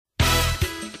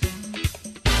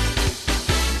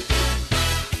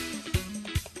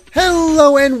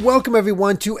Hello and welcome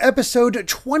everyone to episode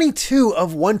 22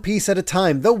 of One Piece at a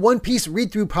Time, the One Piece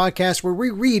read-through podcast where we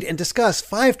read and discuss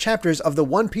 5 chapters of the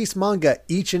One Piece manga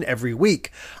each and every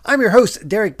week. I'm your host,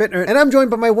 Derek Bittner, and I'm joined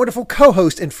by my wonderful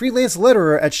co-host and freelance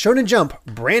letterer at Shonen Jump,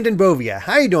 Brandon Bovia.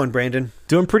 How you doing, Brandon?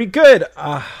 Doing pretty good.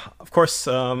 Of course,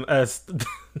 as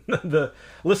the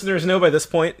listeners know by this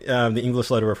point, the English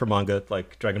letterer for manga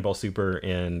like Dragon Ball Super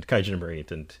and Kaiju number 8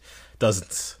 and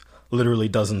literally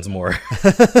dozens more.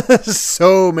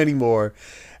 So many more.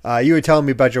 You were telling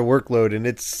me about your workload, and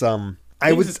it's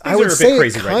I would say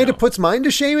it kind of puts mine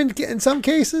to shame in some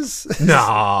cases.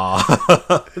 Nah,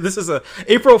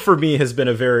 April for me has been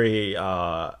a very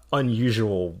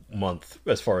unusual month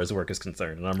as far as work is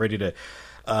concerned, and I'm ready to.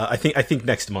 I think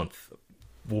next month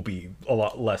will be a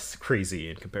lot less crazy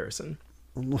in comparison.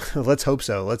 Let's hope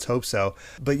so.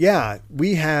 But yeah,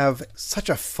 we have such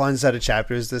a fun set of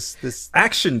chapters. This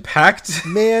action-packed.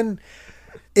 Man,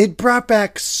 it brought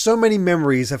back so many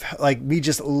memories of like me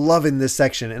just loving this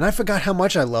section. And I forgot how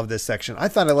much I love this section. I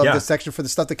thought I loved this section for the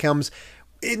stuff that comes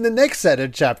in the next set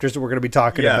of chapters that we're going to be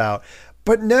talking about.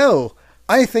 But no,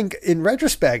 I think in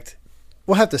retrospect,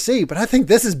 we'll have to see. But I think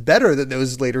this is better than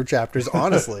those later chapters,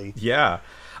 honestly. Yeah.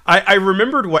 I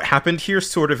remembered what happened here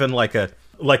sort of in like a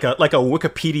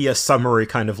Wikipedia summary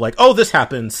kind of like, oh, this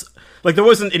happens. Like there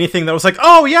wasn't anything that was like,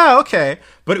 oh yeah, okay.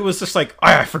 But it was just like,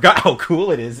 I forgot how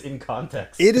cool it is in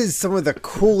context. It is some of the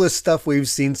coolest stuff we've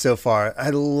seen so far.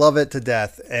 I love it to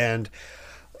death. And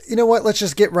you know what? Let's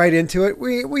just get right into it.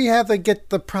 We have to get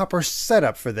the proper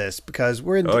setup for this because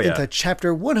we're into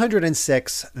chapter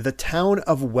 106, The Town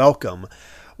of Welcome,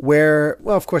 where,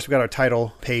 well, of course, we got our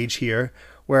title page here,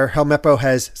 where Helmeppo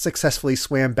has successfully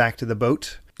swam back to the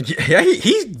boat. Yeah,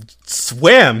 he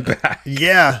swam back.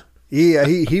 Yeah,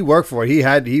 he worked for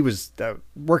it. He was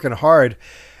working hard.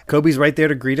 Kobe's right there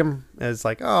to greet him. It's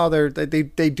like, oh,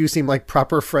 they do seem like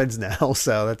proper friends now.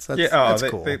 So that's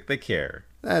cool. They care.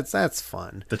 That's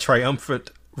fun. The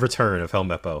triumphant return of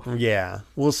Helmeppo. Yeah,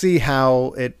 we'll see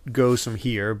how it goes from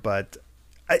here. But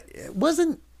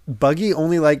wasn't Buggy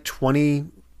only like 20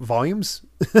 volumes?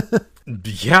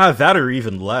 Yeah, that or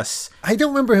even less. I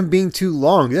don't remember him being too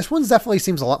long. This one definitely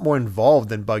seems a lot more involved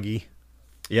than Buggy.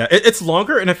 Yeah, it's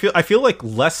longer, and I feel like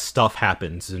less stuff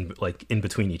happens in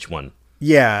between each one.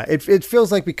 Yeah, it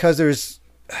feels like because there's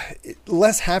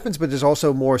less happens, but there's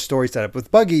also more story set up.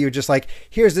 With Buggy, you're just like,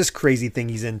 here's this crazy thing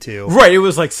he's into. Right, it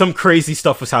was like some crazy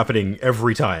stuff was happening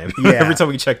every time. Yeah. Every time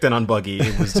we checked in on Buggy,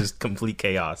 it was just complete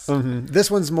chaos. Mm-hmm. This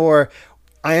one's more,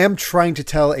 I am trying to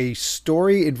tell a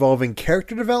story involving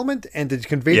character development, and to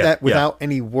convey that without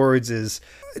any words is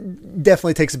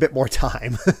definitely takes a bit more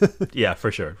time. Yeah, for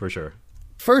sure.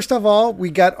 First of all, we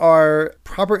got our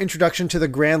proper introduction to the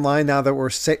Grand Line now that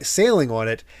we're sailing on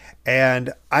it.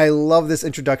 And I love this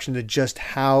introduction to just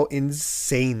how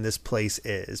insane this place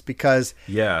is because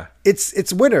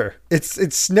it's winter.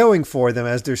 It's snowing for them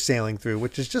as they're sailing through,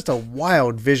 which is just a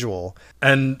wild visual.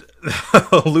 And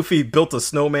Luffy built a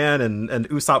snowman and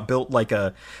Usopp built like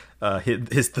the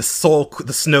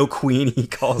snow queen, he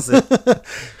calls it.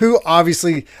 Who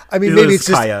obviously, I mean, maybe it's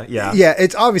just Kaya, yeah,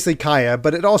 it's obviously Kaya,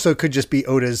 but it also could just be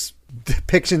Oda's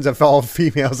depictions of all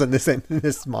females in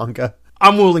this manga.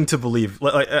 I'm willing to believe.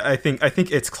 I think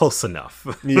it's close enough.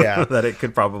 Yeah, that it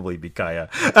could probably be Kaya.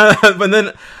 But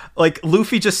then, like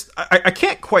Luffy just, I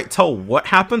can't quite tell what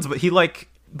happens, but he like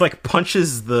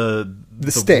punches the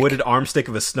wooded arm stick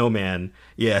of a snowman.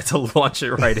 Yeah, to launch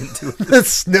it right into it. The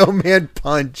snowman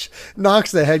punch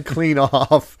knocks the head clean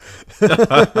off.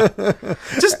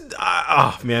 Just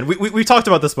oh man, we talked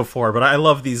about this before, but I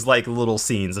love these like little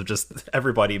scenes of just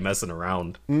everybody messing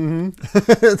around. Mm-hmm.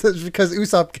 Because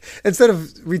Usopp, instead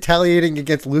of retaliating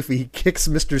against Luffy, he kicks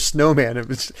Mr. Snowman.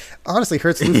 It honestly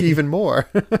hurts Luffy even more.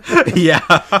 Yeah.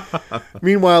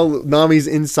 Meanwhile, Nami's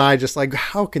inside, just like,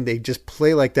 how can they just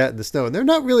play like that in the snow? And they're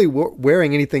not really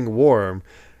wearing anything warm.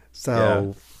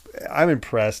 So I'm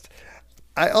impressed.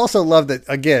 I also love that,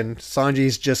 again,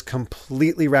 Sanji's just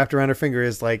completely wrapped around her finger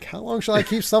is like, how long shall I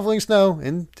keep shoveling snow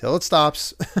until it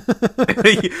stops?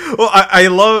 Well, I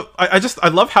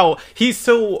love how he's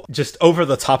so just over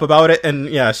the top about it. And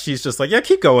yeah, she's just like, yeah,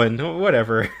 keep going,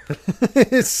 whatever.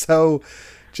 It's so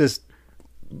just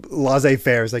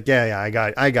laissez-faire. It's like, yeah,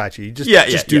 I got you.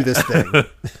 Just do this thing.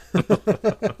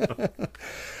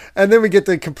 And then we get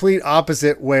the complete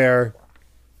opposite where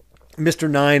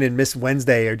Mr. Nine and Miss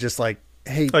Wednesday are just like,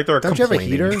 hey, don't you have a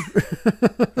heater?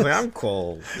 Like, I'm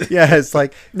cold. Yeah, it's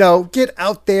like, no, get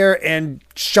out there and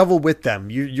shovel with them.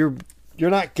 You're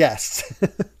not guests.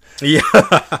 Yeah.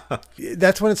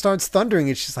 That's when it starts thundering.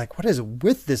 It's just like, what is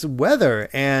with this weather?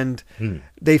 And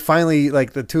they finally,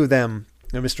 like the two of them,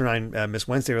 Mr. Nine, Miss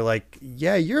Wednesday were like,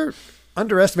 yeah, you're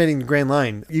underestimating the Grand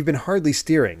Line. You've been hardly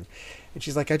steering. And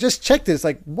she's like, I just checked it. It's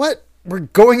like, what? We're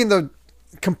going in the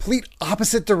complete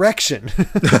opposite direction.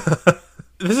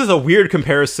 This is a weird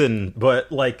comparison,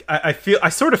 but like I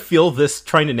sort of feel this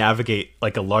trying to navigate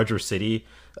like a larger city,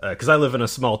 because I live in a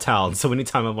small town. So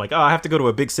anytime I'm like, oh, I have to go to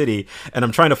a big city, and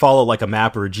I'm trying to follow like a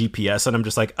map or a GPS, and I'm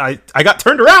just like, I got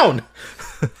turned around.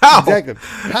 How? Exactly.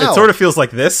 How? It sort of feels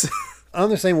like this. I'm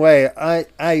the same way.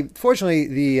 I fortunately,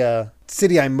 the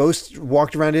city I most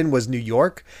walked around in was New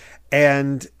York,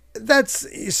 and that's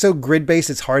so grid-based,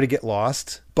 it's hard to get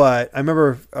lost. But I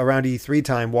remember around E3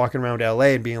 time walking around LA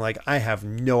and being like, I have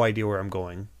no idea where I'm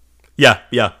going. Yeah,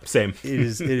 same. It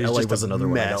is LA just was another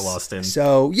mess. one I got lost in.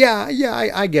 So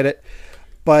I get it.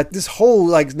 But this whole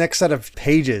like next set of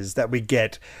pages that we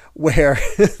get where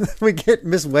we get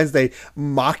Miss Wednesday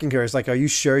mocking her. It's like, are you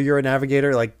sure you're a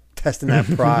navigator? Like testing that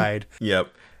pride. Yep.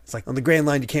 It's like, on the Grand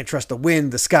Line, you can't trust the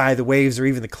wind, the sky, the waves, or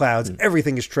even the clouds.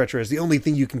 Everything is treacherous. The only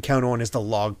thing you can count on is the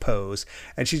log pose.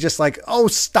 And she's just like, oh,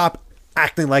 stop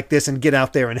acting like this and get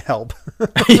out there and help.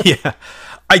 Yeah.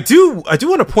 I do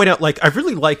want to point out, like, I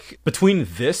really like between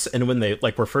this and when they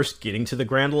like were first getting to the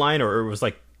Grand Line, or it was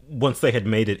like once they had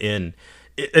made it in,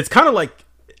 it's kind of like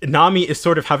Nami is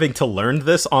sort of having to learn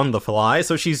this on the fly.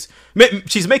 So she's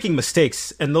making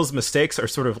mistakes, and those mistakes are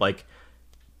sort of like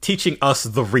teaching us,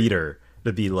 the reader,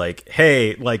 to be like,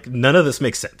 hey, like none of this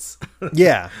makes sense.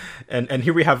 Yeah. And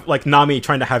here we have like Nami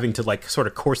having to like sort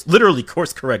of literally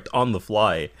course correct on the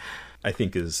fly. I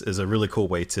think is a really cool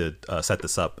way to set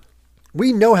this up.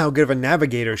 We know how good of a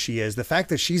navigator she is. The fact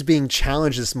that she's being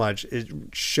challenged this much, it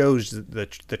shows the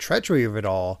treachery of it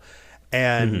all.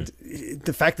 And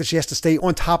the fact that she has to stay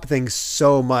on top of things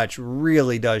so much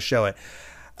really does show it.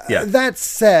 Yeah. That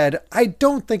said, I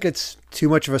don't think it's too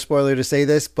much of a spoiler to say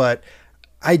this, but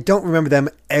I don't remember them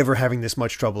ever having this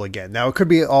much trouble again. Now, it could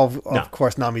be of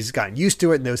course, Nami's gotten used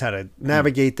to it and knows how to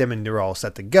navigate them, and they're all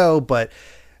set to go, but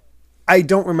I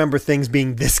don't remember things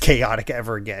being this chaotic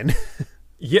ever again.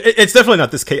 Yeah, it's definitely not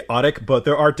this chaotic, but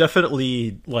there are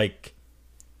definitely like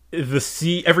the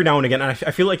sea every now and again. I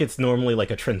feel like it's normally like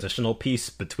a transitional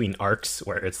piece between arcs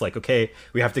where it's like, okay,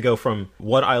 we have to go from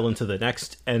one island to the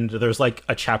next, and there's like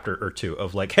a chapter or two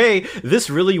of like, hey, this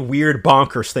really weird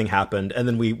bonkers thing happened, and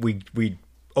then we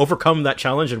overcome that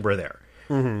challenge and we're there.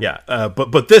 Yeah,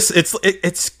 but this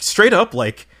it's straight up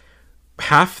like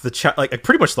half the like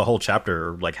pretty much the whole chapter,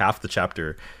 or like half the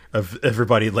chapter of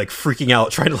everybody like freaking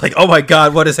out, trying to like, oh my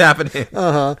god, what is happening?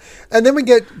 And then we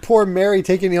get poor Mary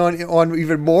taking on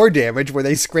even more damage, where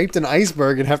they scraped an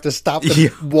iceberg and have to stop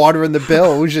the water in the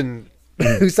bilge, and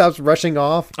who stops rushing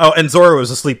off? Oh, and Zoro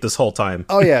was asleep this whole time.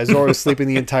 Oh yeah, Zoro was sleeping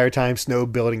the entire time, snow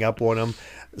building up on him.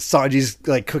 Sanji's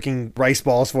like cooking rice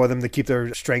balls for them to keep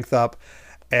their strength up,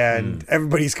 and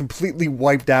everybody's completely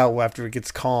wiped out after it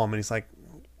gets calm, and he's like,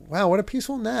 wow, what a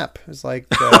peaceful nap. It's like,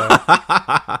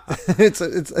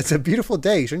 it's a beautiful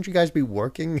day. Shouldn't you guys be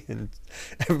working? And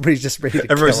everybody's just ready to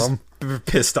kill him.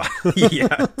 Pissed off.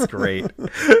 Yeah, it's great.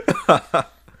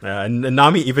 And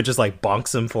Nami even just like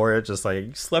bonks him for it. Just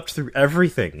like, slept through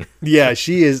everything. Yeah,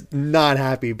 she is not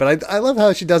happy. But I love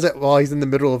how she does it while he's in the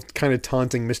middle of kind of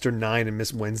taunting Mr. Nine and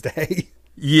Miss Wednesday.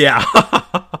 Yeah.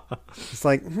 It's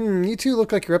like, you two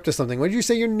look like you're up to something. What did you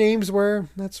say your names were?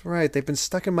 That's right. They've been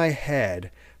stuck in my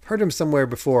head. Heard him somewhere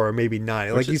before, or maybe not.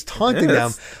 Like, he's taunting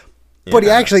them, but he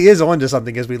actually is onto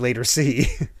something, as we later see.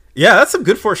 Yeah, that's some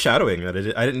good foreshadowing that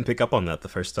I didn't pick up on that the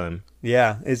first time.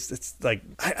 Yeah, it's like,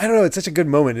 I don't know, it's such a good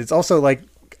moment. It's also like,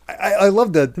 I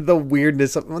love the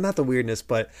weirdness of, well, not the weirdness,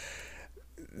 but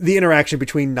the interaction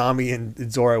between Nami and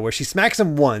Zoro, where she smacks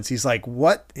him once. He's like,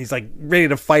 what? He's like ready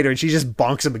to fight her, and she just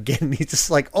bonks him again. And he's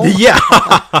just like, oh yeah.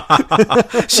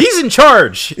 She's in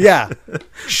charge. Yeah,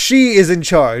 she is in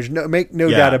charge. Make no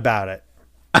doubt about it.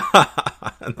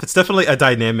 It's definitely a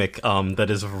dynamic that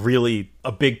is really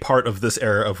a big part of this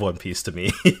era of One Piece to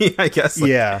me. I guess. Like,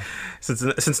 yeah.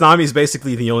 Since Nami's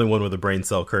basically the only one with a brain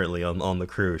cell currently on the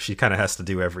crew, she kind of has to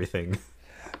do everything.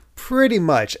 Pretty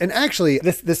much. And actually,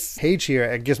 this page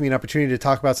here gives me an opportunity to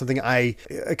talk about something I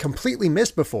completely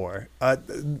missed before. A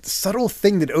subtle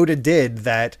thing that Oda did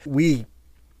that we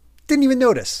didn't even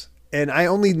notice. And I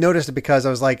only noticed it because I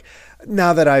was like,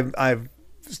 now that I've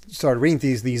started reading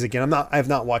these again, I've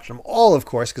not watched them all, of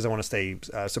course, because I want to stay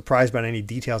surprised by any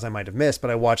details I might have missed. But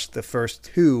I watched the first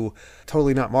two,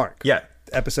 Totally Not Mark. Yeah.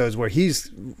 Episodes where he's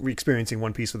experiencing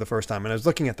One Piece for the first time, and I was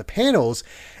looking at the panels,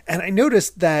 and I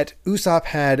noticed that Usopp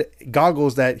had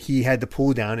goggles that he had to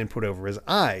pull down and put over his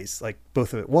eyes, like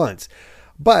both of at once.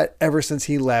 But ever since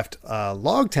he left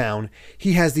Logtown,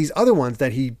 he has these other ones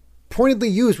that he pointedly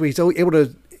used, where he's able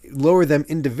to lower them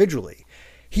individually.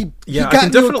 He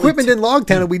got new equipment in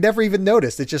Logtown and we never even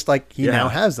noticed. It's just like he now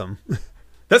has them.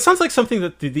 That sounds like something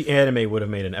that the anime would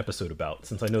have made an episode about,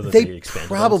 since I know that they expanded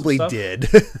probably did.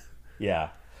 Yeah.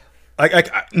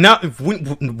 Now,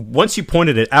 once you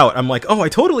pointed it out, I'm like, oh, I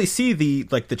totally see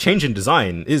the change in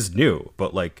design is new,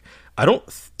 but like, I don't,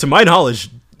 to my knowledge,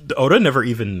 Oda never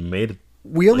even made.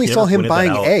 We only saw him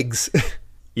buying eggs.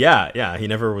 Yeah, he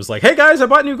never was like, hey guys, I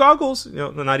bought new goggles.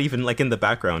 Not even like in the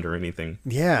background or anything.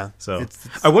 Yeah. So it's...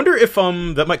 I wonder if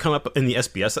that might come up in the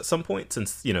SBS at some point,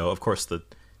 since of course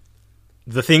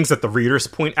the things that the readers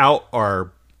point out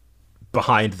are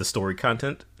behind the story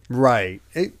content. Right.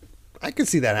 I could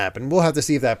see that happen. We'll have to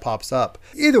see if that pops up.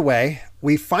 Either way,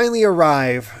 we finally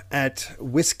arrive at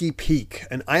Whiskey Peak,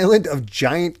 an island of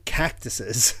giant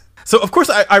cactuses. So, of course,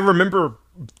 I remember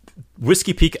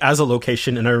Whiskey Peak as a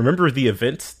location, and I remember the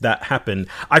event that happened.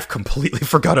 I've completely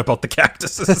forgot about the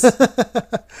cactuses.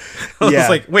 I was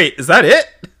like, wait, is that it?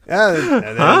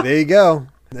 Yeah, there you go.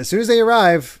 As soon as they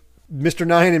arrive, Mr.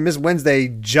 Nine and Miss Wednesday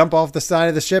jump off the side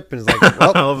of the ship and is like,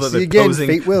 well, see you again,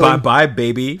 fate willing. Bye,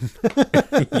 baby.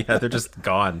 Yeah, they're just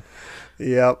gone.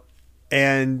 Yep.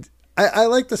 And I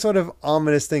like the sort of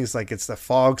ominous things, like it's the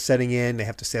fog setting in, they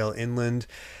have to sail inland.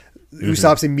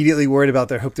 Usopp's immediately worried about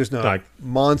their hope there's no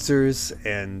monsters,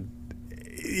 and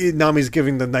Nami's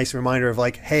giving the nice reminder of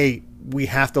like, hey, we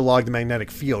have to log the magnetic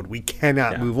field. We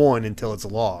cannot move on until it's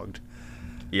logged.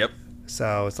 Yep.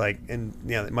 So it's like, and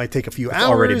it might take a few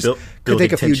hours, could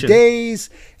take a few days.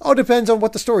 All depends on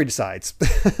what the story decides.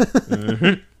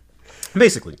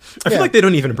 Basically, I feel like they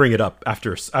don't even bring it up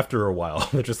after a while.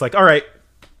 They're just like, all right,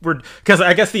 because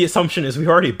I guess the assumption is we've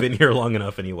already been here long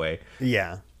enough anyway.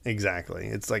 Yeah, exactly.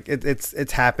 It's like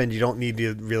it's happened. You don't need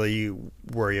to really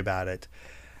worry about it.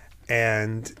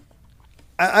 And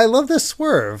I love this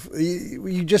swerve.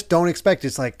 You just don't expect.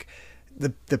 It's like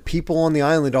the people on the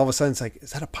island, all of a sudden, it's like,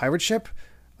 is that a pirate ship?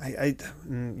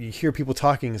 You hear people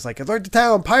talking. It's like, alert to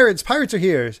town, pirates are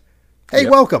here. Hey,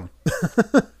 welcome.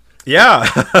 Yeah.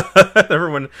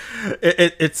 Everyone,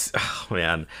 it's, oh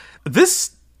man,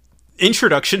 this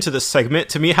introduction to this segment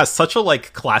to me has such a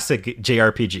like classic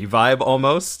JRPG vibe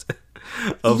almost.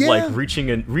 Of like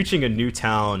reaching a new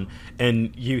town,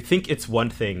 and you think it's one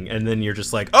thing, and then you're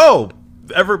just like, oh,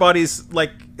 everybody's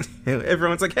like,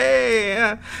 everyone's like, hey,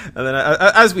 yeah. And then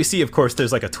as we see, of course,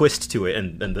 there's like a twist to it,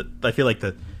 and I feel like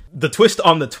the twist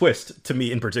on the twist to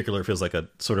me in particular feels like a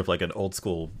sort of like an old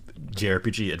school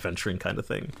JRPG adventuring kind of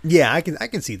thing. Yeah, I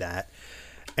can see that,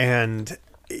 and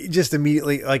just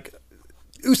immediately like,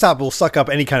 Usopp will suck up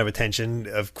any kind of attention.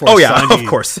 Of course. Oh yeah, of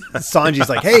course. Sanji's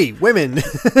like, hey, women.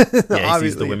 Yeah, he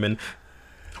sees the women.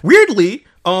 Weirdly,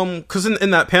 because in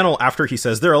that panel after he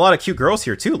says there are a lot of cute girls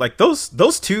here too, like those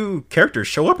two characters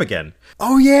show up again.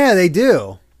 Oh yeah, they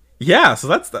do. Yeah, so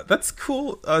that's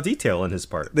cool detail on his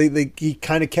part. He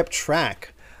kind of kept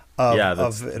track of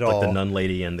it all. Like the nun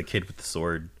lady and the kid with the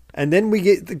sword. And then we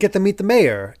get to meet the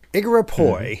mayor,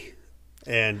 Igarapoi,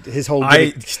 and his whole.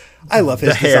 I love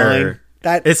his design.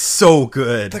 It's so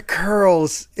good. The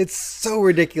curls, it's so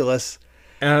ridiculous.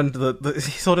 And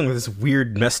he's holding this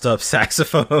weird, messed up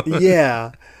saxophone.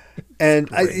 Yeah. And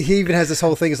he even has this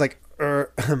whole thing. It's like,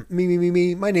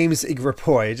 me, my name is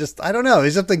Igarapoi. Just, I don't know.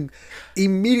 There's something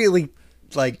immediately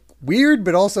like weird,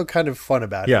 but also kind of fun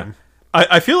about him.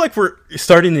 I feel like we're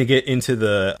starting to get into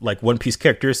the like One Piece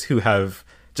characters who have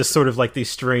just sort of like these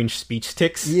strange speech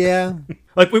tics. Yeah.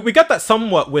 Like we got that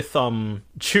somewhat with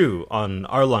Chu on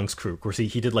Arlong's crew, where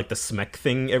he did like the smek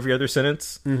thing every other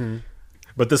sentence. Mm-hmm.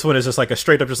 But this one is just like a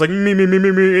straight up just like me.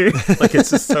 Like it's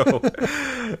just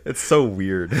it's so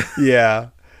weird. Yeah.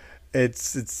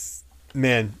 It's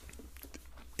man.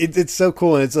 It's so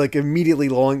cool, and it's like immediately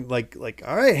long like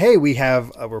all right, hey,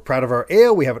 we're proud of our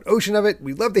ale, we have an ocean of it,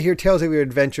 we love to hear tales of your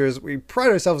adventures, we pride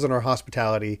ourselves on our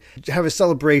hospitality, have a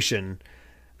celebration.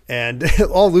 And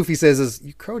all Luffy says is,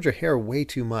 you curled your hair way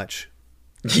too much.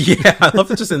 Yeah, I love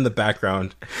it just in the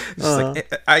background. Just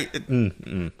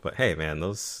but hey, man,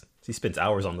 he spends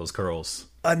hours on those curls.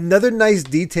 Another nice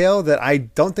detail that I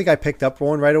don't think I picked up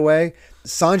on right away.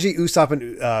 Sanji, Usopp,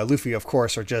 and Luffy, of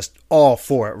course, are just all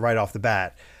for it right off the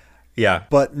bat. Yeah.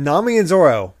 But Nami and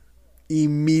Zoro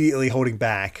immediately holding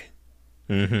back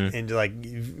into like,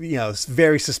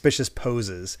 very suspicious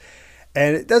poses.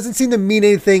 And it doesn't seem to mean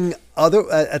anything other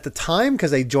at the time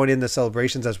because they join in the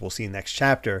celebrations, as we'll see next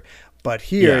chapter. But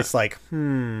here it's like,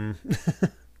 Yeah.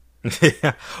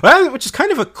 Well, which is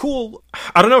kind of a cool.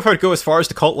 I don't know if I would go as far as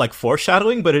to call it like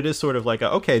foreshadowing, but it is sort of like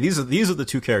okay, these are the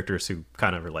two characters who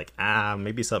kind of are like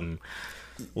maybe something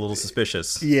a little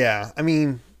suspicious. Yeah, I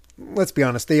mean, let's be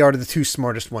honest, they are the two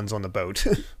smartest ones on the boat.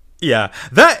 Yeah,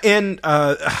 that and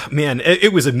man,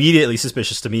 it was immediately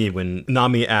suspicious to me when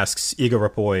Nami asks Iga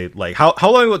Rapoi like, how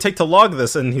long will it take to log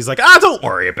this? And he's like, don't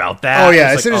worry about that. Oh yeah,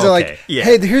 as soon as they're like,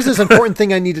 hey, here's this important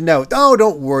thing I need to know. Oh,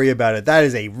 don't worry about it. That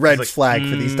is a red flag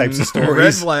for these types of stories.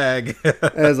 Red flag.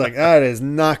 And I was like, that is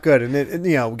not good. And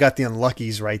you know, we got the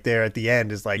unluckies right there at the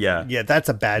end. Is like, yeah, that's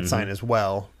a bad sign as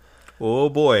well. Oh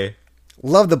boy,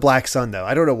 love the black sun though.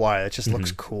 I don't know why. It just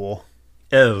looks cool.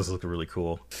 Yeah, it was looking really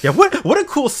cool. Yeah, what a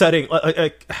cool setting.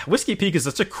 Whiskey Peak is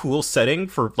such a cool setting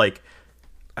for like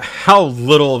how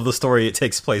little of the story it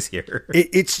takes place here.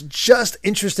 It's just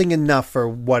interesting enough for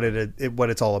what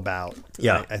it's all about.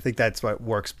 Yeah, I think that's what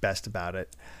works best about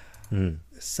it.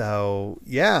 So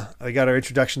yeah, I got our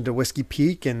introduction to Whiskey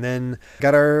Peak, and then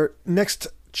got our next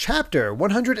chapter,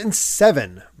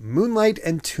 107, Moonlight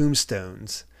and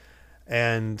Tombstones,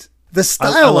 and the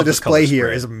style on display here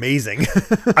is amazing.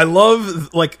 I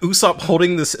love like Usopp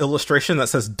holding this illustration that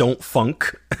says "Don't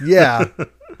funk." Yeah,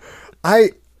 I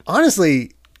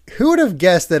honestly, who would have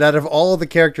guessed that out of all of the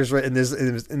characters in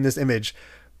this image,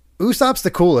 Usopp's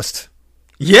the coolest.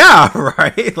 Yeah,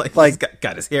 right. Like he's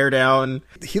got his hair down.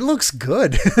 He looks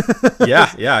good.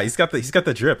 yeah. He's got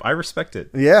the drip. I respect it.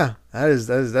 Yeah, that is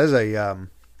a.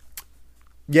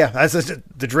 Yeah, that's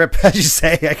the drip, as you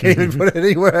say. I can't even put it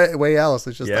anywhere way else.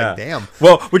 It's just like, damn.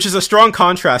 Well, which is a strong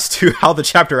contrast to how the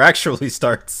chapter actually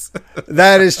starts.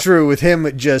 That is true, with him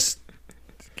just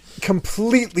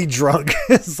completely drunk.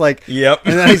 It's like, yep.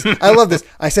 And I love this.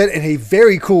 I said in a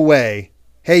very cool way,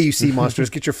 hey, you sea monsters,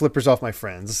 get your flippers off my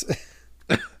friends.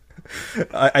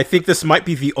 I think this might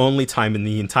be the only time in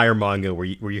the entire manga where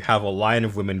you have a line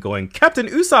of women going, Captain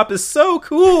Usopp is so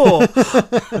cool.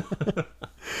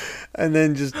 And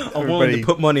then just I'm willing to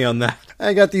put money on that.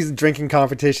 I got these drinking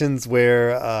competitions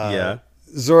where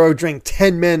Zoro drank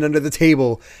 10 men under the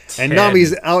table, 10. And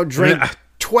Nami's outdrank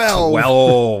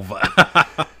 12.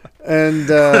 And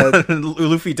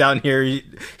Luffy down here,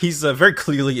 he's very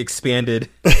clearly expanded.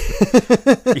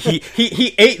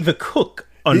 he ate the cook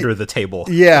under the table.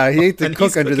 Yeah, he ate the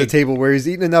cook under the table, where he's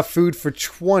eating enough food for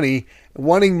 20,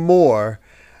 wanting more.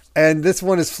 And this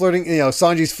one is flirting,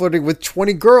 Sanji's flirting with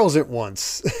 20 girls at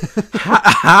once.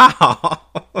 How?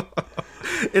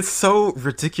 It's so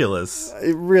ridiculous.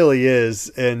 It really is.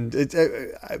 And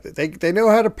they know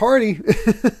how to party.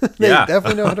 They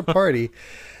definitely know how to party.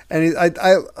 And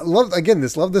I love, again,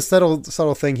 this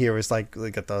subtle thing here. It's like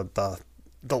at the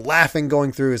laughing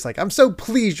going through. It's like, I'm so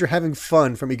pleased you're having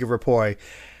fun, from Iga Rapoi.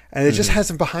 And it just has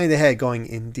him behind the head going,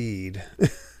 indeed.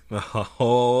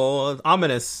 Oh,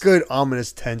 ominous. Good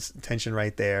ominous tension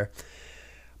right there.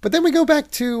 But then we go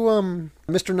back to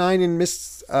Mr. Nine and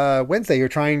Miss Wednesday. You're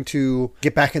trying to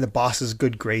get back in the boss's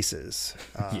good graces.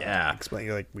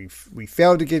 Explaining like we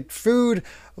failed to get food,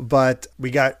 but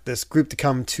we got this group to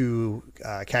come to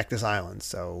Cactus Island,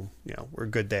 so we're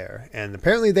good there. And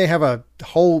apparently they have a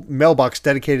whole mailbox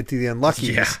dedicated to the unluckies.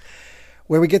 Yeah.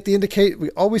 Where we get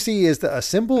all we see is a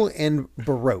symbol and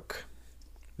Baroque.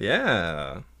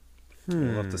 Yeah.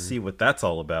 We'll have to see what that's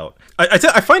all about.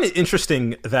 I find it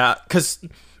interesting that, because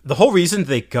the whole reason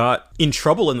they got in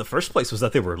trouble in the first place was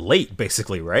that they were late,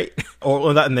 basically, right?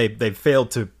 or that, and they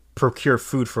failed to procure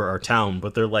food for our town.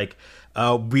 But they're like,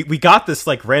 we got this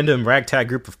like random ragtag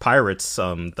group of pirates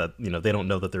that they don't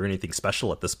know that they're anything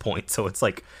special at this point. So it's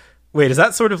like, wait, is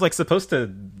that sort of like supposed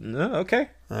to? Okay,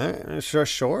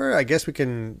 sure. I guess we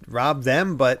can rob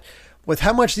them, but with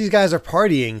how much these guys are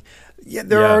partying. Yeah,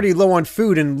 they're already low on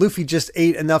food, and Luffy just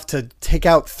ate enough to take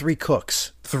out 3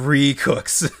 cooks. 3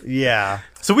 cooks. Yeah.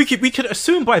 So we could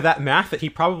assume by that math that he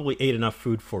probably ate enough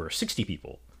food for 60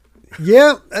 people.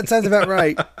 Yeah, that sounds about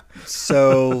right.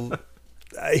 So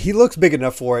he looks big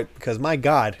enough for it, because my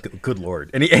God. Good Lord.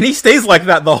 And he stays like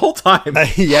that the whole time.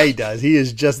 Yeah, he does. He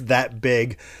is just that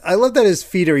big. I love that his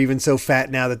feet are even so fat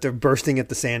now that they're bursting at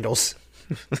the sandals.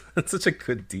 That's such a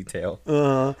good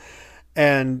detail.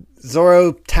 And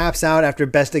Zoro taps out after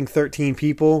besting 13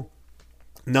 people.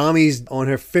 Nami's on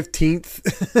her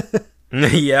 15th.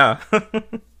 Yeah.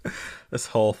 This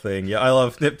whole thing. Yeah, I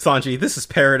love Sanji. This is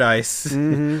paradise.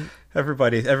 Mm-hmm.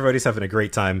 Everybody's having a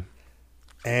great time.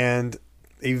 And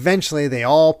eventually they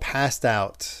all passed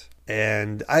out.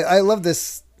 And I love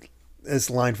this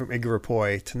line from Iga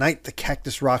Rapoi. Tonight the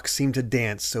cactus rocks seem to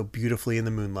dance so beautifully in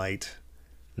the moonlight.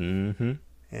 Mm-hmm.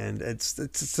 And it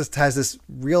just has this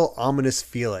real ominous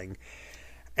feeling.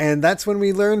 And that's when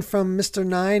we learn from Mr.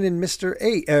 9 and Miss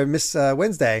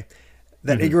Wednesday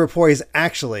that Iga Rapoi is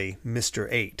actually Mr.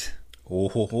 8.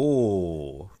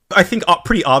 Oh. I think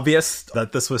pretty obvious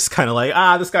that this was kind of like,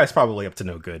 this guy's probably up to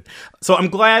no good. So I'm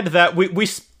glad that we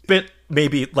spent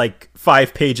maybe like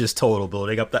 5 pages total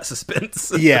building up that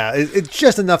suspense. Yeah, it's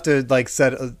just enough to like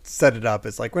set it up.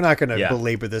 It's like we're not going to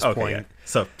belabor this point. Yeah.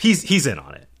 So he's in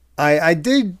on it. I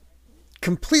did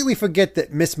completely forget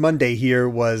that Miss Monday here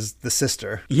was the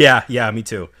sister. Yeah, me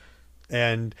too.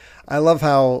 And I love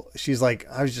how she's like,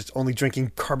 I was just only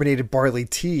drinking carbonated barley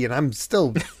tea, and I'm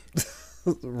still.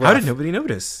 How did nobody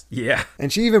notice? Yeah.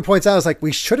 And she even points out, it's like,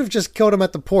 we should have just killed him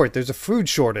at the port. There's a food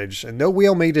shortage, and no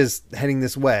wheelmate is heading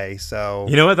this way. So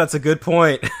you know what? That's a good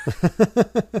point.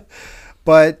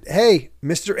 But hey,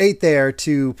 Mr. 8 there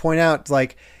to point out,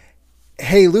 like,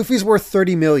 hey, Luffy's worth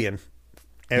 30 million.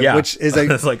 Yeah. Which is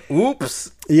it's like,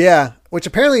 oops. Yeah. Which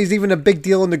apparently is even a big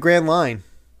deal in the Grand Line.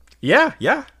 Yeah.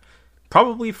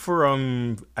 Probably for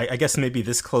I guess maybe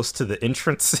this close to the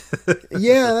entrance.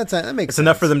 Yeah, that makes sense. It's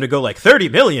enough for them to go like 30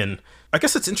 million. I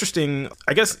guess it's interesting.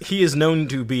 I guess he is known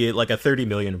to be like a 30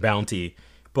 million bounty,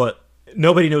 but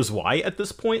nobody knows why at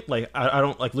this point. Like I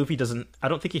don't like Luffy doesn't. I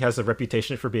don't think he has a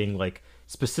reputation for being like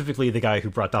specifically the guy who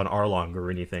brought down Arlong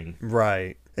or anything.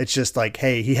 Right. It's just like,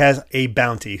 hey, he has a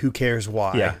bounty. Who cares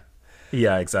why?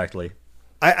 Yeah, exactly.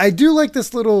 I do like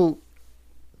this little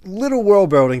world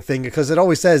building thing because it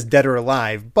always says dead or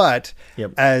alive, but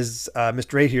as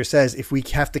Mr. 8 here says, if we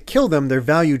have to kill them, their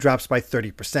value drops by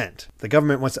 30%. The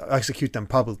government wants to execute them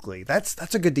publicly.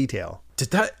 That's a good detail.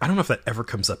 I don't know if that ever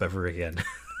comes up ever again.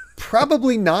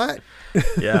 Probably not.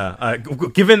 Yeah.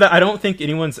 Given that I don't think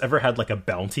anyone's ever had like a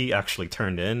bounty actually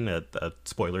turned in.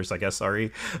 Spoilers, I guess.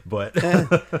 Sorry. But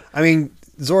I mean,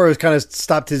 Zoro kind of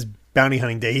stopped his bounty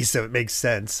hunting days, so it makes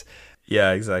sense.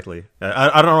 Yeah, exactly.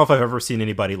 I don't know if I've ever seen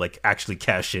anybody like actually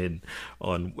cash in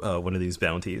on one of these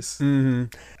bounties.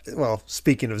 Mm-hmm. Well,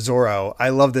 speaking of Zoro, I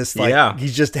love this. Like,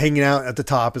 he's just hanging out at the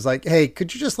top. Is like, hey,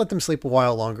 could you just let them sleep a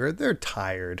while longer? They're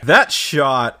tired. That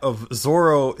shot of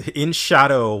Zoro in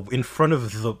shadow in front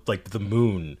of the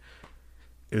moon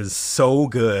is so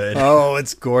good. Oh,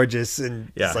 it's gorgeous,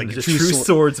 and yeah, it's like a true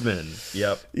swordsman.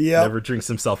 Yep. Never drinks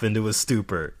himself into a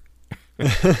stupor.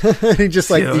 He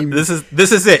just like this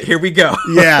is it. Here we go.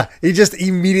 Yeah, he just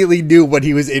immediately knew what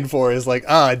he was in for. Is like,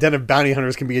 a den of bounty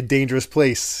hunters can be a dangerous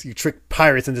place. You trick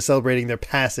pirates into celebrating their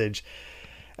passage,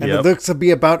 and it looks to be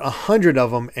about 100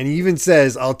 of them. And he even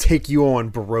says, "I'll take you on,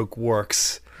 Baroque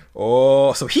Works."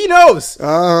 Oh, so he knows.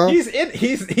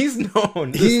 He's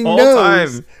known this whole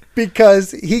time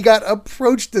because he got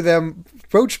approached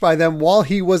by them while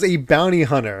he was a bounty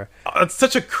hunter. It's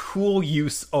such a cool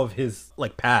use of his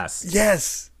like past.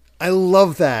 Yes, I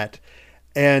love that.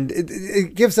 And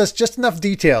it gives us just enough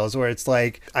details where it's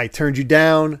like, I turned you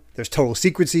down. There's total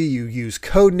secrecy. You use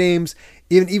code names.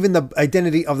 Even the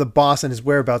identity of the boss and his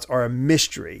whereabouts are a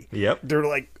mystery. Yep. They're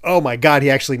like, oh my God, he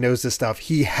actually knows this stuff.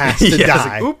 He has to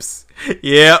die. Like, oops.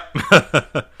 Yep.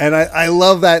 And I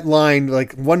love that line,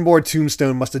 like, one more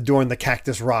tombstone must adorn the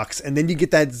Cactus Rocks. And then you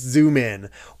get that zoom in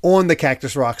on the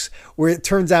Cactus Rocks where it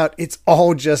turns out it's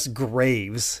all just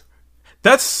graves.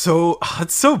 That's so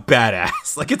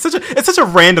badass. Like it's such a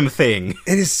random thing.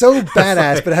 It is so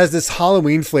badass, but it has this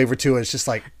Halloween flavor to it. It's just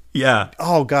like,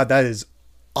 oh God, that is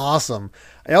awesome.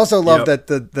 I also love that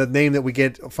the name that we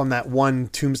get from that one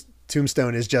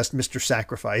tombstone is just Mr.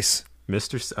 Sacrifice.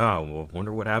 Well,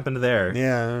 wonder what happened there.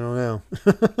 Yeah, I don't know.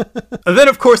 And then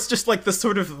of course, just like the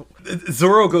sort of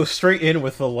Zoro goes straight in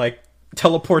with the like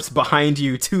teleports behind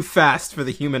you too fast for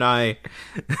the human eye.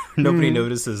 Nobody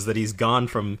notices that he's gone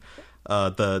from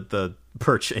the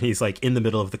perch, and he's like in the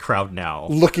middle of the crowd now,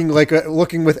 looking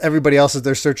with everybody else as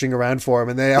they're searching around for him,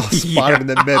 and they all spot him in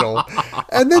the middle,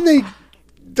 and then they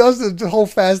does the whole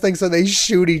fast thing, so they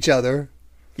shoot each other.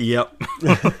 Yep.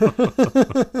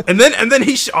 and then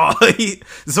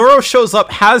Zoro shows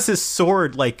up, has his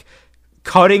sword like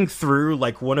cutting through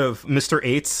like one of Mr.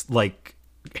 8's like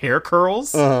hair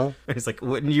curls. And he's like,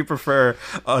 wouldn't you prefer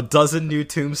a dozen new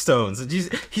tombstones? And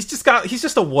he's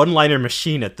just a one-liner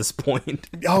machine at this point.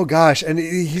 Oh gosh. And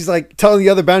he's like telling the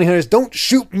other bounty hunters, don't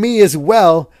shoot me as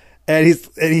well. And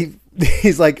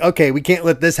he's like, okay, we can't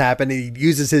let this happen. And he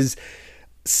uses his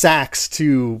sacks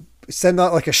to send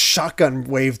out like a shotgun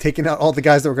wave, taking out all the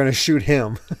guys that were going to shoot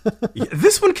him.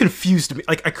 This one confused me.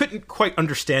 Like I couldn't quite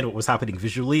understand what was happening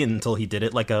visually until he did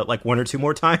it like one or two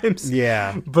more times.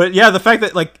 Yeah. But yeah, the fact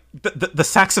that like the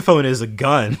saxophone is a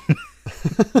gun.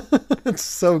 It's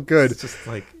so good. It's just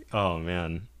like, oh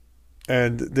man.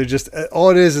 And they're just,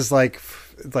 all it is like,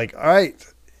 all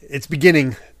right, it's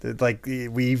beginning. Like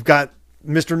we've got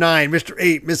Mr. 9, Mr.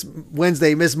 8, Miss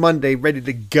Wednesday, Miss Monday ready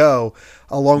to go,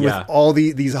 along with all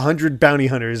these 100 bounty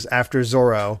hunters after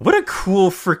Zoro. What a cool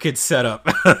freaking setup.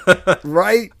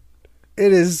 Right?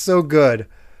 It is so good.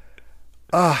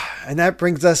 And that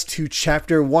brings us to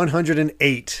chapter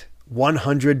 108,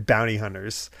 100 bounty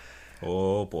hunters.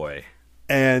 Oh boy.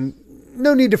 And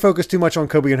no need to focus too much on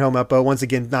Kobe and Helmeppo. Once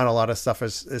again, not a lot of stuff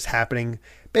is happening.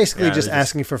 Basically, just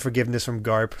asking for forgiveness from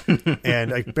Garp.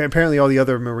 And apparently all the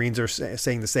other Marines are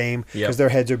saying the same because their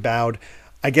heads are bowed.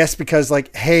 I guess because,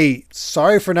 like, hey,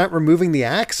 sorry for not removing the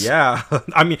axe. Yeah.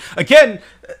 I mean, again,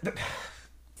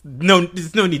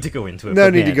 there's no need to go into it. No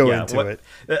need to go into it.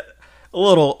 A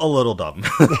little dumb.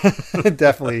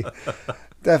 Definitely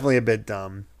a bit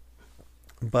dumb.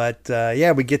 But,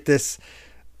 we get this...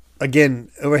 Again,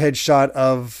 overhead shot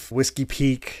of Whiskey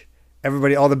Peak.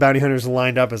 Everybody, all the bounty hunters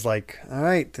lined up is like, all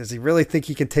right, does he really think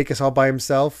he can take us all by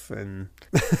himself? And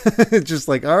it's just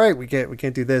like, all right, we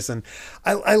can't do this. And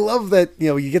I love that,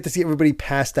 you get to see everybody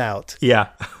passed out. Yeah.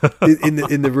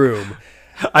 in the room.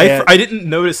 I didn't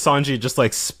notice Sanji just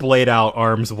like splayed out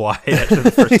arms wide after the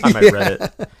first time I read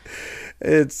it.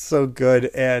 It's so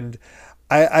good. And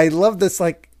I love this,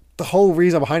 like, the whole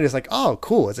reason behind it is like, oh,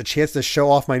 cool. It's a chance to show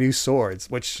off my new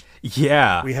swords, which we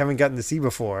haven't gotten to see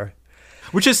before.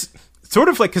 Which is sort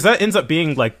of like, because that ends up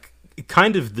being like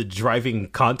kind of the driving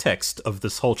context of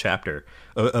this whole chapter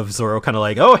of Zoro kind of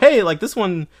like, oh, hey, like this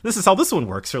is how this one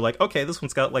works. Or like, okay, this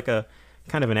one's got like a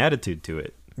kind of an attitude to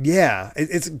it. Yeah,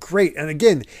 it's great. And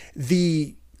again,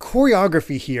 the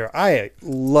choreography here I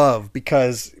love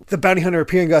because the bounty hunter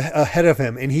appearing ahead of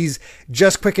him and he's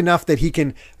just quick enough that he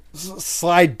can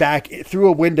slide back through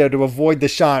a window to avoid the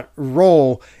shot,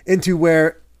 roll into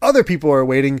where other people are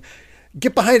waiting,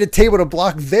 get behind a table to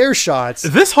block their shots.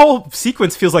 This whole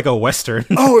sequence feels like a Western.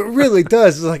 Oh, it really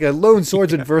does. It's like a lone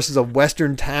swordsman versus a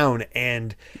Western town,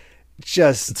 and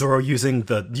just Zoro using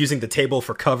the table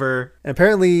for cover. And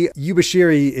apparently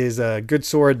Yubashiri is a good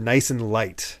sword, nice and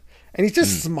light. And he's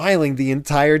just smiling the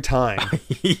entire time.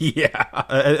 Yeah.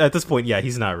 At this point,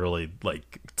 he's not really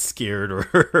like scared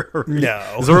or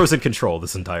no. Zoro's in control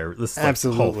this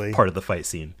absolutely whole part of the fight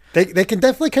scene. They can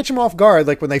definitely catch him off guard,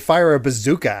 like when they fire a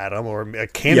bazooka at him or a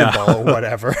cannonball or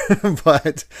whatever.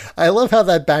 But I love how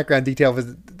that background detail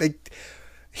was.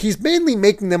 He's mainly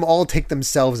making them all take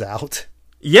themselves out.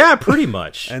 Yeah, pretty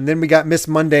much. And then we got Miss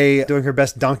Monday doing her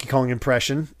best Donkey Kong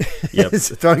impression. Yep.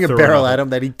 throwing a barrel at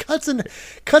him that he cuts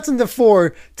into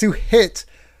four to hit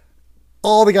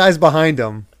all the guys behind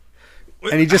him.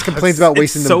 And he just complains about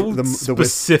wasting the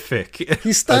specific.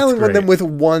 He's styling on them with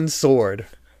one sword.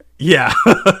 Yeah.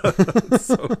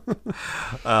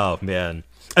 Oh man.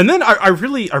 And then I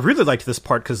really liked this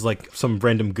part because like some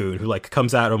random goon who like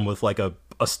comes at him with like a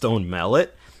stone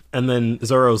mallet, and then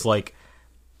Zoro's like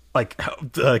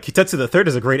Kitetsu the Third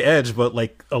is a great edge, but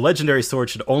like a legendary sword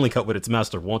should only cut what its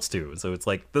master wants to. So it's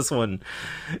like this one,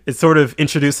 it's sort of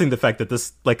introducing the fact that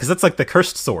this, like, because that's like the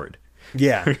cursed sword.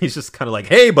 Yeah. He's just kind of like,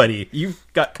 hey, buddy, you've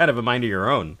got kind of a mind of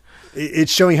your own. It's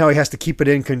showing how he has to keep it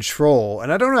in control.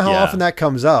 And I don't know how often that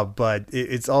comes up, but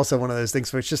it's also one of those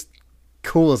things where it's just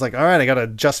cool. It's like, all right, I got to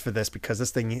adjust for this because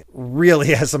this thing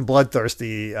really has some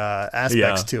bloodthirsty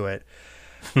aspects to it.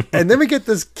 And then we get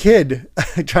this kid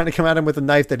trying to come at him with a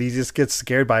knife that he just gets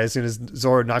scared by as soon as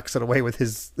Zoro knocks it away with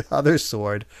his other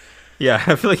sword. Yeah,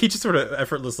 I feel like he just sort of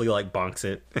effortlessly like bonks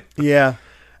it. Yeah.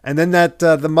 And then that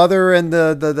the mother and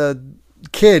the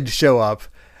kid show up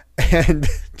and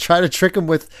try to trick him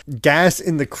with gas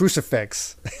in the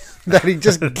crucifix that he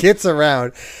just gets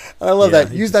around. I love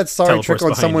that. Use that sorry trick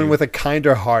on someone with a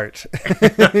kinder heart.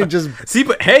 Just see,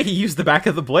 but hey, he used the back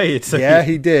of the blade. So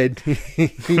he did.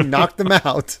 He knocked them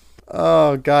out.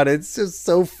 Oh god, it's just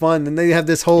so fun. And they have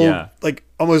this whole like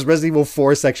almost Resident Evil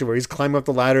 4 section where he's climbing up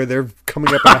the ladder. They're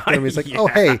coming up after him. He's like, oh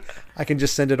hey, I can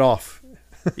just send it off.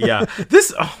 Yeah,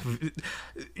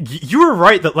 you were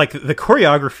right that like the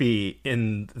choreography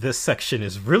in this section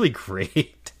is really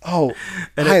great. Oh,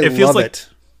 and it feels like it.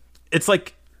 It's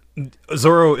like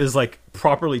Zoro is like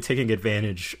properly taking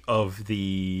advantage of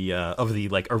the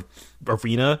like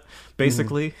arena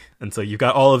basically, and so you've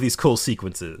got all of these cool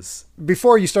sequences.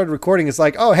 Before you started recording, it's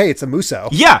like, oh hey, it's a Musou.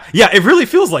 Yeah, it really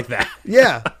feels like that.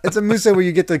 Yeah, it's a Musou where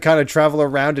you get to kind of travel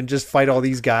around and just fight all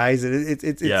these guys, and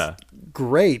it's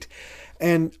great.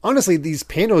 And honestly, these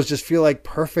panels just feel like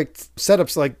perfect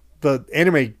setups. Like the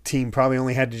anime team probably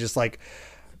only had to just like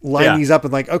line these up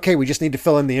and like, okay, we just need to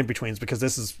fill in the in-betweens because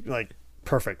this is like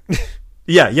perfect.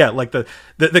 Yeah. Like the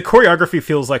choreography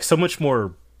feels like so much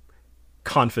more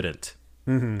confident.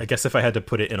 I guess if I had to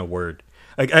put it in a word,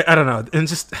 I don't know. And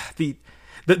just the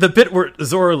bit where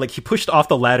Zoro, like, he pushed off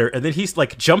the ladder and then he's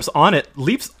like jumps on it,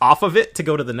 leaps off of it to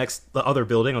go to the other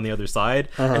building on the other side.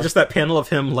 And just that panel of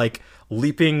him like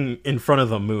leaping in front of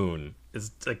the moon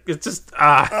is like, it's just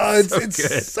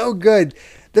it's so good.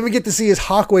 Then we get to see his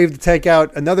hawk wave to take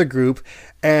out another group,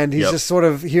 and he's just sort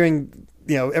of hearing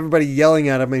everybody yelling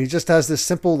at him, and he just has this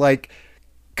simple, like,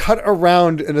 cut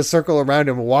around in a circle around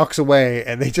him, walks away,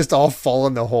 and they just all fall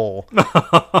in the hole.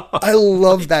 I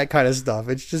love that kind of stuff.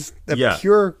 It's just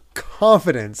pure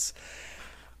confidence.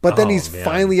 But then he's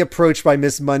finally approached by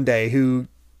Miss Monday, who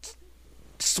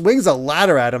swings a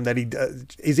ladder at him that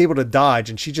he's able to dodge,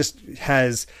 and she just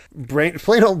has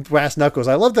plain old brass knuckles.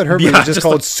 I love that her movie is just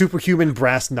called Superhuman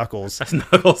Brass Knuckles.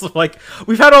 Knuckles. Like,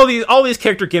 we've had all these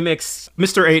character gimmicks.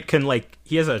 Mr. 8 can, like,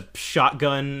 he has a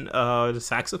shotgun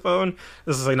saxophone.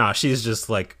 This is like, nah, she's just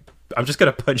like, I'm just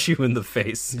gonna punch you in the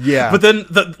face. Yeah. But then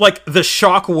the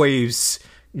shock waves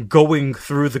going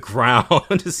through the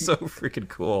ground is so freaking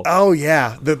cool. Oh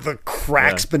yeah, the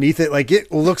cracks beneath it, like,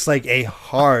 it looks like a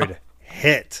hard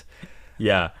hit.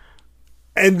 Yeah.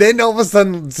 And then all of a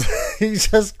sudden he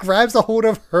just grabs a hold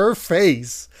of her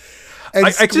face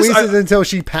and squeezes until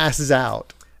she passes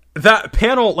out. That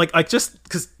panel, like just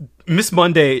because Miss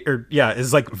Monday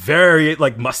is like very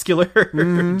like muscular,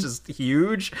 just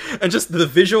huge, and just the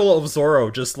visual of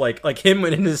Zorro, just like him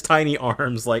in his tiny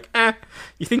arms, like,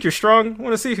 you think you're strong?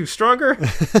 Want to see who's stronger?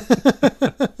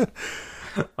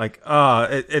 Like,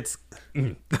 it's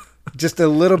just a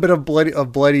little bit of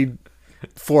bloody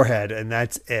forehead, and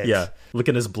that's it. Yeah, look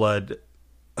at his blood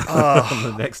on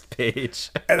the next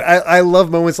page. And I love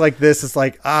moments like this. It's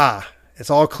like, it's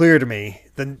all clear to me.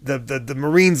 The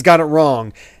Marines got it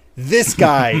wrong. This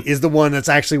guy is the one that's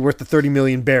actually worth the 30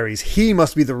 million berries. He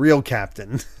must be the real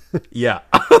captain. Yeah.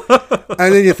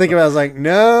 And then you think about it, I was like,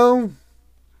 no.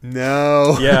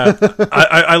 Yeah.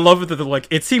 I love it that like,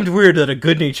 it seemed weird that a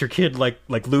good-natured kid like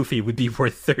Luffy would be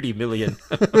worth 30 million.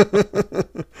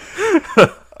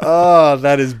 Oh,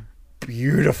 that is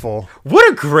beautiful.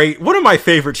 One of my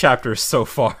favorite chapters so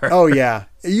far. Oh yeah.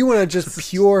 You want to just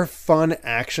pure fun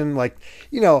action, like,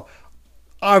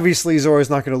 obviously Zoro's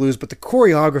not going to lose, but the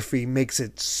choreography makes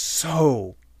it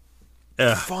so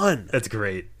fun. It's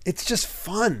great. It's just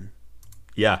fun.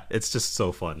 Yeah, it's just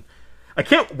so fun. I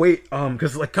can't wait,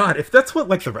 because, like, God, if that's what,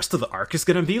 like, the rest of the arc is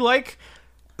going to be like,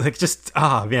 just,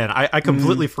 man, I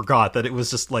completely forgot that it was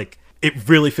just, like, it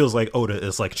really feels like Oda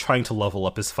is, like, trying to level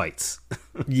up his fights.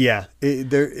 Yeah,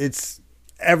 it's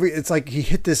like he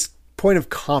hit this point of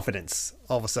confidence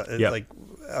all of a sudden, like,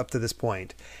 up to this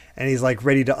point, and he's, like,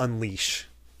 ready to unleash.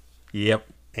 Yep.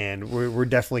 And we're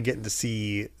definitely getting to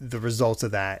see the results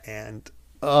of that, and,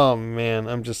 oh, man,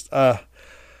 I'm just,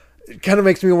 it kind of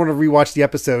makes me want to rewatch the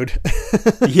episode.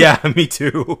 Yeah, me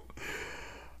too.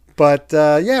 But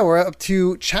we're up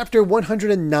to chapter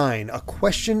 109, A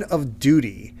Question of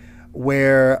Duty,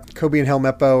 where Koby and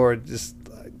Helmeppo are just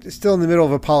still in the middle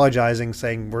of apologizing,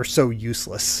 saying we're so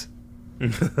useless.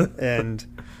 And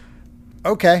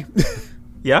okay.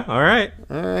 Yeah, all right,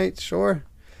 sure.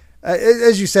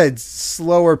 As you said,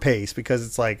 slower pace, because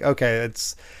it's like, okay,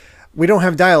 we don't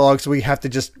have dialogue, so we have to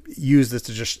just use this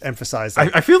to just emphasize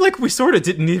that. I feel like we sort of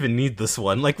didn't even need this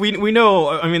one. Like, we know,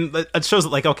 I mean, it shows that,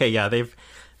 like, okay, yeah, they've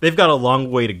got a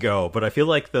long way to go, but I feel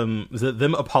like them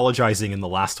apologizing in the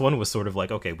last one was sort of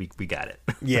like, okay, we got it.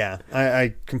 Yeah,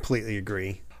 I completely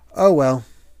agree. Oh well.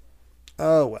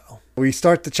 We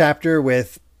start the chapter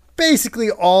with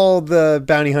basically all the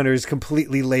bounty hunters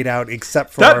completely laid out,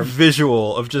 except for that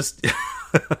visual of just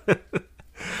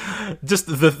just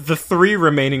the three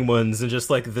remaining ones, and just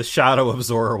like the shadow of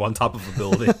Zoro on top of a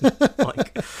building,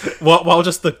 like while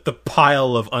just the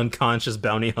pile of unconscious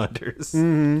bounty hunters.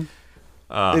 Mm-hmm.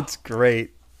 It's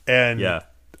great. And yeah,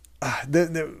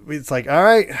 it's like, all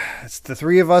right, it's the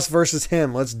three of us versus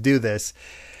him. Let's do this.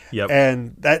 Yep.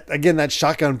 And that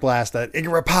shotgun blast, that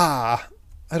Igarapah,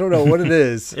 I don't know what it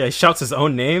is. Yeah, he shouts his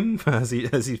own name as he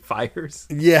fires.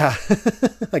 Yeah,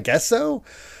 I guess so.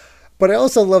 But I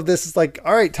also love this. It's like,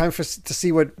 all right, time to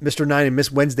see what Mr. 9 and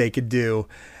Miss Wednesday could do.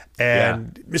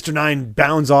 And Mr. 9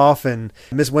 bounds off, and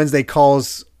Miss Wednesday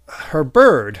calls her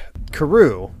bird,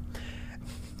 Karoo,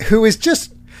 who is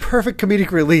just perfect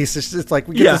comedic release. It's just like,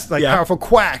 we get this like powerful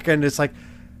quack, and it's like,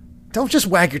 don't just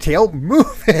wag your tail,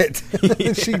 move it.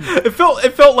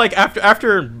 It felt like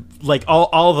after like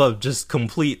all the just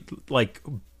complete like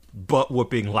butt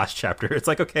whooping last chapter, it's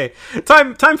like, okay,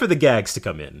 time for the gags to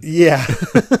come in. Yeah.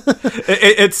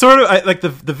 It's sort of like the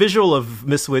visual of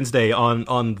Miss Wednesday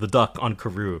on the duck on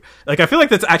Karoo. Like, I feel like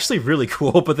that's actually really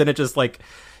cool, but then it just like,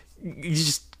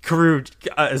 Karoo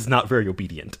is not very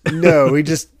obedient. No, he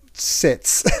just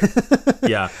sits.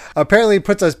 Yeah. Apparently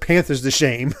puts us Panthers to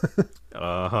shame.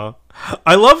 Uh-huh.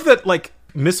 I love that, like,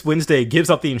 Miss Wednesday gives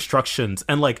out the instructions,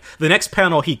 and like the next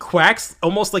panel he quacks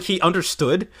almost like he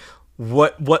understood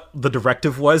what the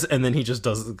directive was, and then he just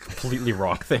does the completely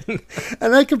wrong thing.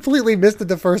 And I completely missed it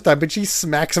the first time, but she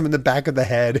smacks him in the back of the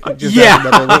head. And just yeah, has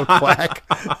another little quack.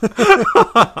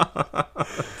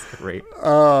 That's great.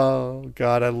 Oh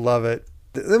God, I love it.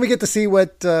 Then we get to see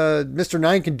what Mr.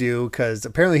 9 can do, because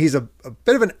apparently he's a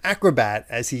bit of an acrobat,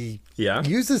 as he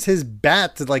uses his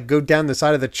bat to like go down the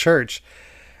side of the church,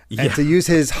 and to use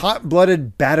his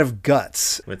hot-blooded bat of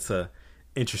guts. It's a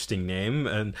interesting name,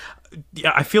 and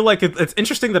yeah, I feel like it's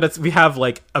interesting that we have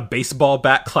like a baseball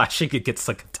bat clashing against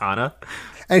a katana,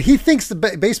 and he thinks the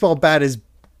baseball bat is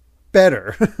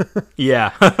better.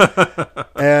 Yeah.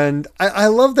 And I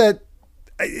love that.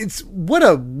 It's what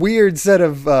a weird set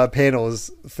of panels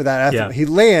for that athlete. Yeah. He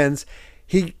lands,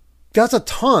 he does a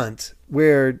taunt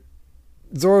where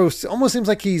Zoro almost seems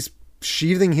like he's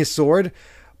sheathing his sword,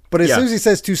 but as soon as he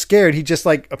says too scared, he just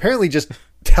like apparently just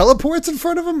teleports in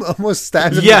front of him, almost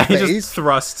stabs him in the face. He just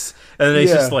thrusts, and then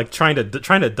he's just like trying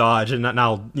to dodge, and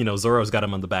now Zoro's got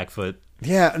him on the back foot.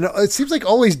 Yeah, no, it seems like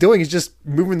all he's doing is just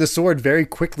moving the sword very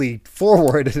quickly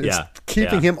forward, and it's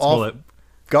keeping him off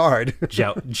guard.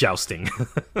 Jousting.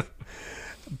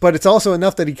 But it's also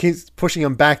enough that he keeps pushing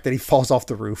him back that he falls off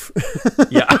the roof.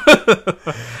 Yeah.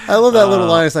 I love that little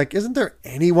line. It's like, isn't there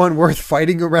anyone worth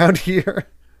fighting around here?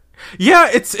 Yeah,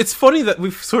 it's funny that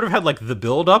we've sort of had like the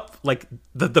build up, like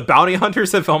the bounty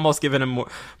hunters have almost given him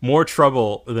more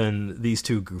trouble than these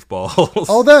two goofballs.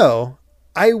 Although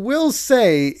I will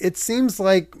say it seems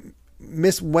like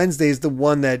Miss Wednesday is the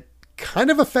one that kind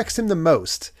of affects him the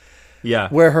most. Yeah.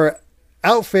 Where her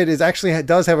outfit is actually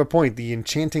does have a point. The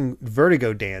enchanting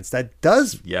vertigo dance that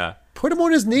does put him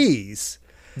on his knees.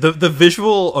 The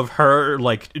visual of her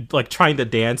like trying to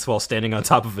dance while standing on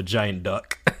top of a giant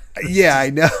duck. Yeah, I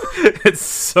know. It's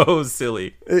so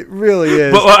silly. It really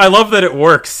is. But I love that it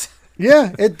works.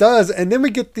 Yeah, it does. And then we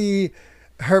get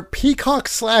her peacock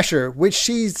slasher, which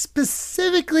she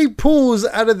specifically pulls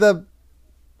out of the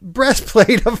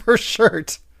breastplate of her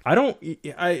shirt.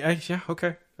 Yeah,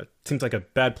 okay. It seems like a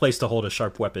bad place to hold a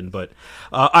sharp weapon, but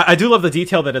I do love the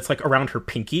detail that it's like around her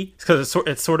pinky, because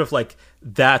it's sort of like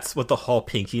that's what the whole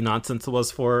pinky nonsense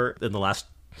was for in the last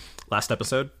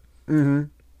episode. Mm-hmm.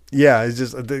 Yeah, it's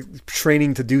just the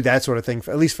training to do that sort of thing,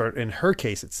 at least in her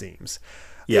case, it seems.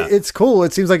 Yeah. It's cool.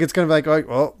 It seems like it's kind of like,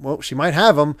 well, she might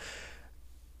have them.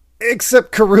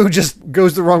 Except Karoo just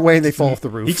goes the wrong way and they fall off the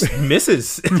roof. He just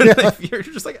misses. You're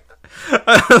just like,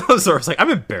 Zoro's like, I'm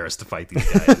embarrassed to fight these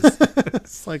guys.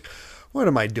 It's like, what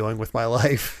am I doing with my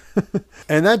life?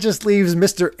 And that just leaves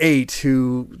Mr. 8,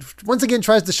 who once again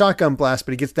tries the shotgun blast,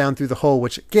 but he gets down through the hole,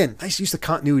 which again, nice use of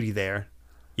continuity there.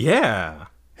 Yeah.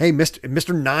 Hey, Mr.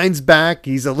 9's back.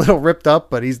 He's a little ripped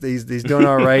up, but he's doing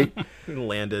all right.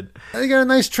 Landed. He got a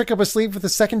nice trick up his sleeve with the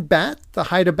second bat, the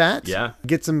Haida bat. Yeah.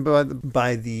 Gets him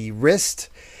by the wrist.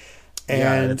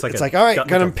 And it's like all right,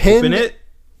 got him pinned. It.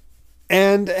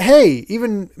 And hey,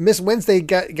 even Miss Wednesday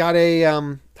got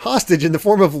a hostage in the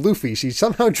form of Luffy. She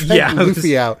somehow dragged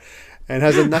Luffy out and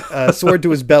has a sword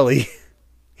to his belly.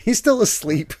 He's still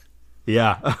asleep.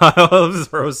 Yeah. I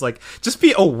was like, just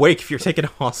be awake if you're taking a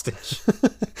hostage.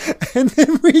 And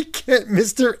then we get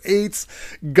Mr. 8's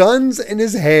guns in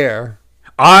his hair.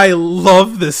 I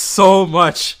love this so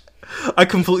much. I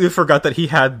completely forgot that he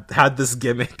had this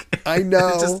gimmick. I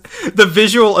know. Just the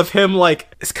visual of him,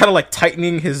 like, it's kind of like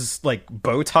tightening his, like,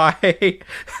 bow tie.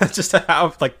 Just to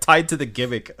have, like, tied to the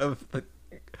gimmick of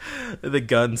the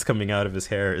guns coming out of his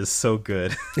hair is so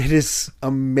good. It is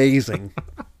amazing.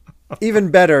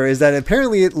 Even better is that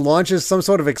apparently it launches some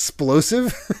sort of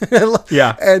explosive.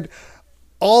 Yeah. And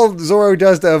all Zoro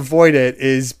does to avoid it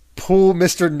is pull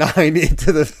Mr. 9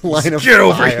 into the line of fire. Get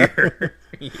over here.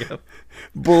 Yep.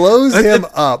 Blows him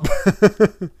up.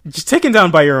 Just taken down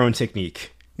by your own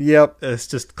technique. Yep. It's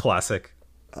just classic.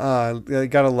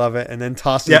 Gotta love it. And then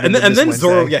tosses and then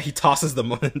Zoro, he tosses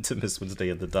them into Miss Wednesday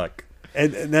and the duck.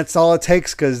 And that's all it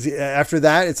takes, because after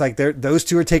that, it's like those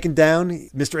two are taken down.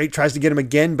 Mr. 8 tries to get him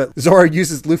again, but Zoro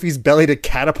uses Luffy's belly to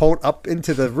catapult up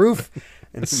into the roof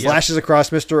and slashes across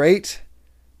Mr. 8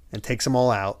 and takes them all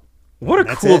out. What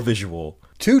a cool visual.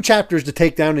 2 chapters to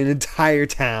take down an entire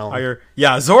town.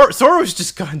 Yeah, Zoro's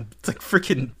just gone like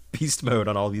freaking beast mode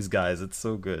on all these guys. It's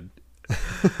so good.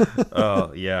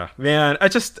 Oh, yeah. Man, I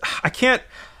can't...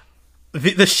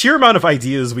 The sheer amount of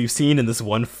ideas we've seen in this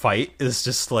one fight is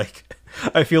just like...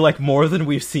 I feel like more than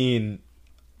we've seen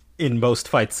in most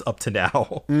fights up to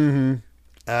now. Mm-hmm.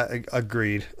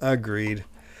 Agreed.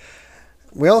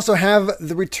 We also have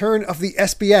the return of the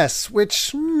SBS,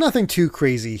 which nothing too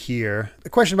crazy here. A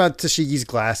question about Tashigi's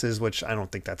glasses, which I don't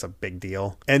think that's a big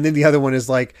deal. And then the other one is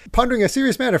like, pondering a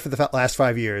serious matter for the last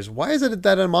 5 years. Why is it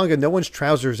that in manga no one's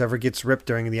trousers ever gets ripped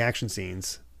during the action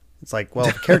scenes? It's like, well,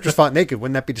 if the characters fought naked,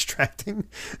 wouldn't that be distracting?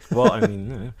 Well, I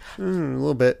mean, a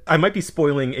little bit. I might be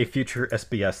spoiling a future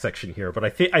SBS section here, but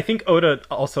I think Oda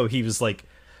also, he was like,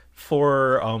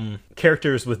 for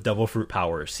characters with devil fruit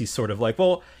powers, he's sort of like,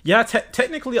 well, yeah,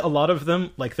 technically a lot of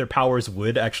them, like, their powers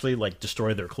would actually like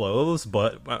destroy their clothes,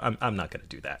 but I'm not gonna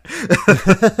do that.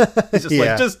 It's just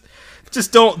like,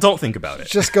 just don't think about it.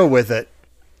 Just go with it.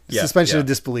 Suspension of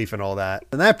disbelief and all that.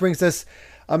 And that brings us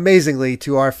amazingly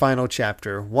to our final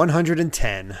chapter,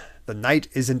 110. The Night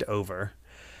Isn't Over.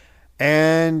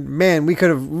 And man, we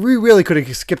really could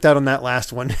have skipped out on that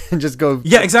last one and just go.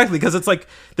 Yeah, exactly, because it's like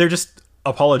they're just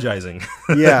apologizing.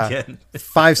 Yeah.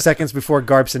 5 seconds before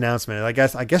Garp's announcement. I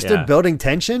guess they're building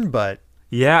tension, but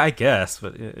yeah, I guess.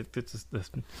 But it's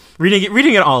just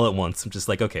reading it all at once. I'm just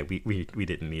like, okay, we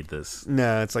didn't need this.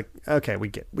 No, it's like, okay, we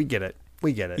get it.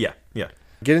 Yeah.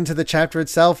 Get into the chapter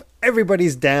itself.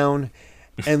 Everybody's down,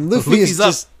 and Luffy is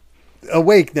just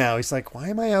awake now. He's like, why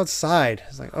am I outside?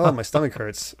 He's like, oh, my stomach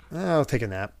hurts. I'll take a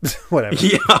nap. Whatever.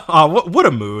 Yeah. What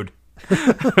a mood.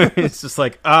 It's just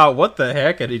like, what the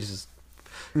heck? And he just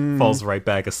falls right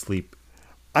back asleep.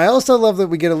 I also love that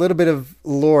we get a little bit of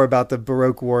lore about the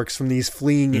Baroque works from these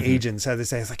fleeing agents. How they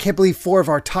say, I can't believe 4 of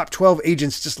our top 12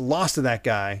 agents just lost to that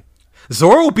guy.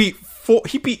 Zoro beat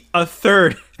a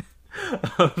third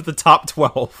of the top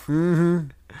 12.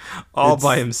 All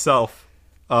by himself.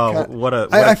 Oh, God, what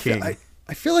a king.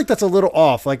 I feel like that's a little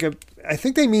off. Like, I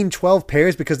think they mean 12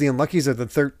 pairs because the Unluckies are the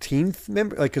 13th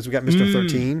member. Like, because we got Mr.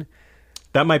 13.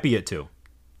 That might be it too.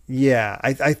 Yeah,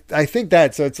 I think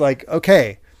that. So it's like,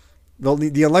 okay,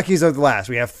 the Unluckies are the last.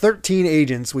 We have 13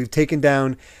 agents. We've taken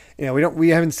down, we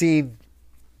haven't seen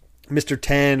Mr.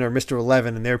 10 or Mr.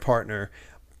 11 and their partner,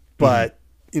 but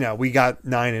we got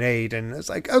 9 and 8, and it's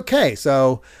like, okay,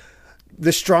 so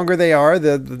the stronger they are,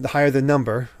 the higher the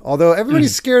number. Although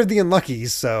everybody's scared of the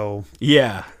Unluckies, so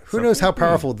yeah, who knows how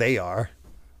powerful they are?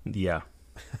 Yeah.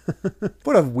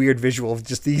 What a weird visual of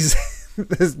just these.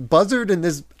 This buzzard and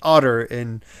this otter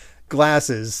in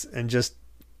glasses and just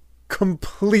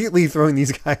completely throwing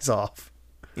these guys off.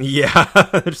 Yeah.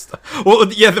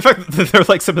 The fact that they're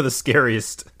like some of the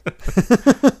scariest.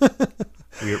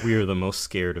 we are the most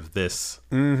scared of this.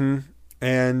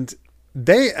 And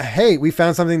we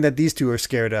found something that these two are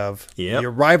scared of. Yep. The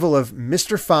arrival of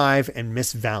Mr. 5 and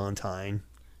Miss Valentine.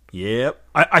 Yep.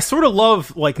 I sort of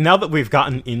love, like, now that we've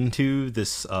gotten into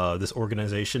this this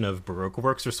organization of Baroque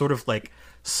Works, we're sort of like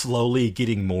slowly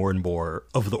getting more and more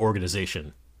of the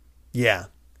organization. Yeah.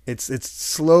 It's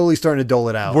slowly starting to dole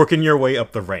it out. Working your way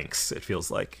up the ranks, it feels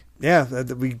like. Yeah,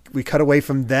 we cut away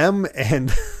from them,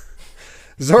 and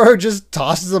Zoro just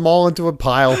tosses them all into a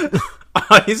pile.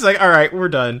 He's like, all right, we're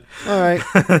done. All right.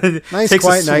 Nice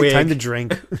quiet night, time to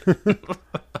drink.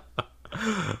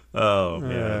 Oh,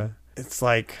 man. It's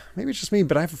like, maybe it's just me,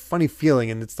 but I have a funny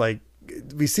feeling. And it's like,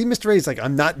 we see Mr. A's like,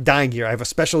 I'm not dying here. I have a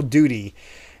special duty.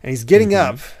 And he's getting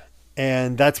up.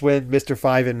 And that's when Mr.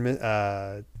 5 and,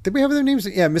 did we have their names?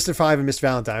 Yeah, Mr. 5 and Miss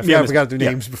Valentine. I forgot their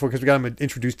names before because we got them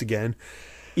introduced again.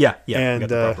 Yeah. And we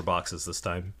got the proper boxes this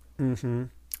time. And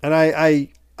I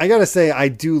got to say, I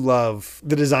do love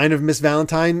the design of Miss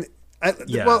Valentine.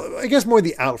 Well, I guess more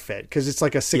the outfit because it's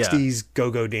like a 60s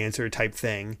go-go dancer type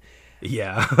thing.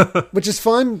 Yeah. Which is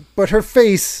fun, but her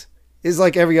face is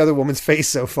like every other woman's face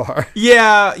so far.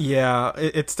 Yeah.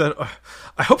 It's that.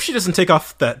 I hope she doesn't take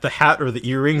off the hat or the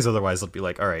earrings, otherwise it'll be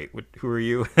like, all right, who are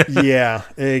you? Yeah,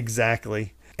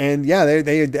 exactly. And yeah,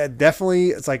 they definitely,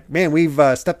 it's like, man, we've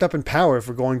stepped up in power if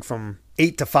we're going from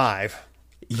 8 to 5.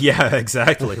 Yeah,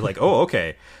 exactly. Like, oh,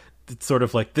 okay. It's sort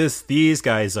of like this. These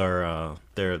guys are,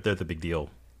 they're the big deal.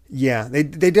 Yeah, they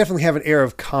definitely have an air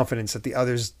of confidence that the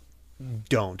others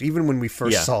don't. Even when we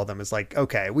first saw them, it's like,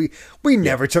 okay, we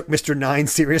never took Mr. 9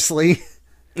 seriously.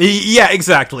 Yeah,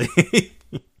 exactly.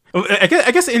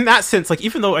 I guess in that sense, like,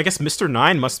 even though I guess Mr.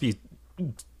 9 must be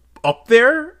up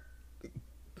there,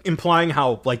 implying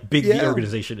how like big the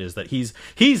organization is, that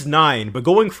he's 9, but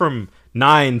going from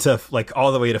 9 to like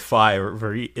all the way to 5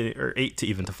 or 8 to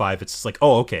even to 5, it's just like,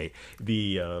 oh, okay,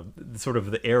 the sort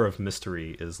of the air of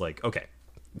mystery is like, okay.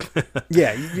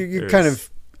 Yeah, you're kind of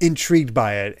intrigued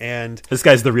by it, and this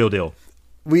guy's the real deal.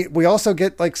 We also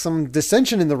get like some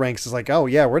dissension in the ranks. It's like, oh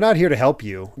yeah, we're not here to help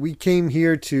you. We came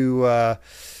here to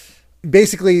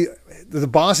basically, the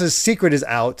boss's secret is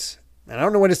out, and I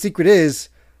don't know what his secret is,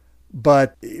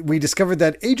 But we discovered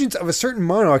that agents of a certain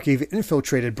monarchy have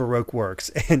infiltrated Baroque works.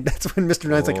 And that's when Mr.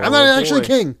 Nine's like, I'm not actually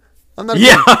king. I'm not a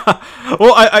king.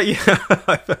 Well,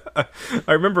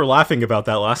 I remember laughing about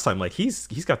that last time. Like, he's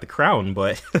got the crown,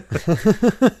 but...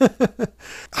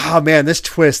 Oh, man, this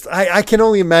twist. I can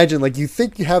only imagine, like, you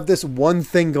think you have this one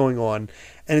thing going on,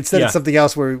 and instead it's something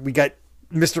else where we got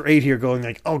Mr. 8 here going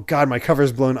like, oh, God, my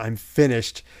cover's blown. I'm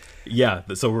finished. Yeah,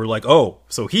 so we're like, oh,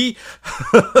 so he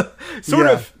sort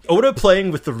of Oda playing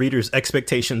with the reader's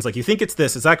expectations. Like, you think it's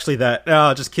this, it's actually that.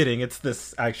 No, just kidding. It's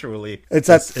this actually. It's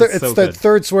that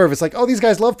third swerve. It's like, oh, these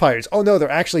guys love pirates. Oh no, they're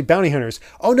actually bounty hunters.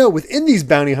 Oh no, within these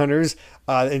bounty hunters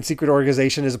in secret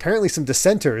organization is apparently some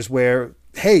dissenters where,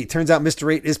 hey, turns out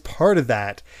Mr. 8 is part of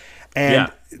that.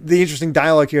 And the interesting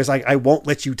dialogue here is like, I won't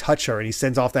let you touch her, and he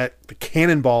sends off the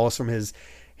cannonballs from his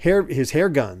hair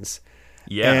guns.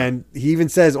 Yeah, and he even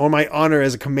says, "On my honor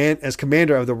as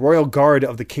commander of the Royal Guard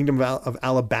of the Kingdom of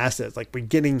Alabasta." It's like we're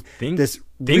getting things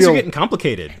are getting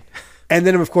complicated. And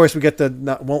then, of course, we get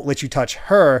the "won't let you touch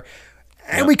her,"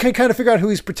 and we can kind of figure out who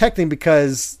he's protecting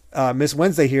because Miss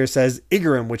Wednesday here says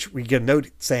Igaram, which we get a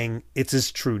note saying it's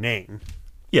his true name.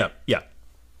 Yeah.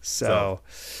 So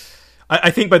I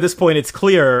think by this point it's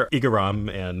clear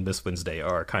Igaram and Miss Wednesday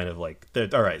are kind of like,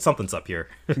 all right, something's up here.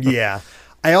 Yeah.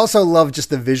 I also love just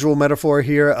the visual metaphor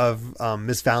here of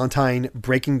Miss Valentine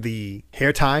breaking the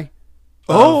hair tie.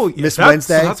 Oh, Miss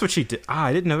Wednesday. So that's what she did.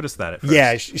 I didn't notice that at first.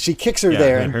 Yeah, she kicks her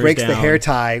there and breaks the hair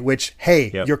tie, which,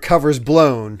 hey, your cover's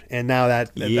blown. And now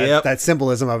that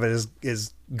symbolism of it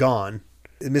is gone.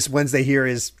 Miss Wednesday here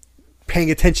is paying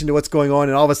attention to what's going on.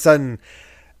 And all of a sudden,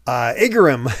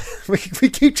 Igaram,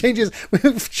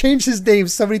 we've changed his name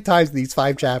so many times in these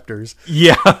 5 chapters.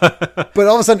 Yeah. But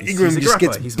all of a sudden, Igaram just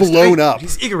gets blown up.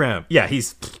 He's Igaram. Yeah,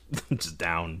 he's just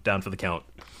down for the count.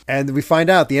 And we find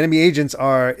out the enemy agents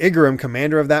are Igaram,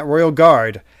 commander of that royal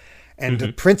guard, and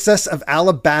the Princess of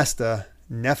Alabasta,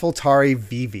 Nefeltari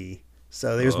Vivi.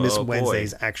 So there's Miss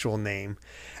Wednesday's actual name.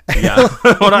 Yeah.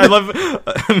 What I love,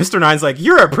 Mr. Nine's like,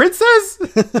 you're a princess?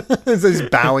 So he's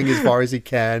bowing as far as he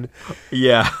can.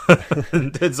 Yeah.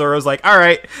 And Zoro's like, all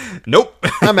right, nope.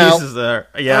 I'm out.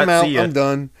 I'm out. I'm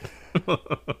done.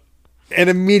 And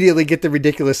immediately get the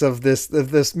ridiculous of this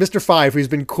Mr. 5, who's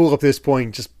been cool up to this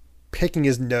point, just picking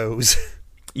his nose.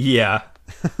 Yeah.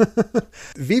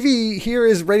 Vivi here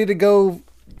is ready to go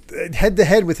head to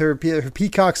head with her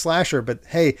peacock slasher, but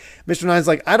hey, Mr. Nine's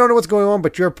like, I don't know what's going on,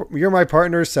 but you're my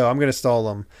partner, so I'm gonna stall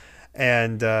him.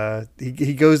 And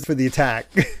he goes for the attack.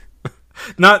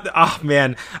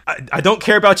 Man, I don't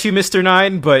care about you, Mr.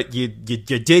 Nine, but you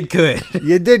did good.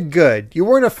 You did good. You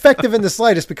weren't effective in the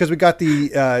slightest because we got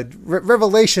the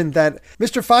revelation that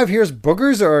Mr. 5 here's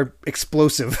boogers are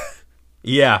explosive.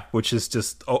 Yeah, which is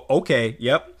just okay.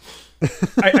 Yep.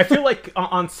 I feel like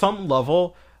on some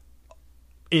level,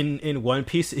 in One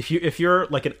Piece, if you're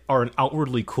like an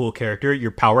outwardly cool character, your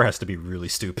power has to be really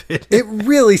stupid. It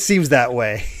really seems that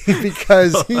way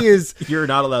because he is. You're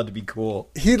not allowed to be cool.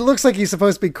 He looks like he's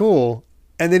supposed to be cool,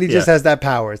 and then he just has that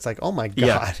power. It's like, oh my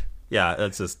god. Yeah,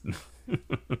 that's just.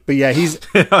 But yeah, he's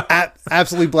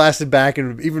absolutely blasted back,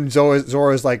 and even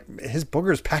Zoro's like, his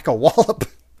boogers pack a wallop.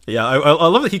 Yeah, I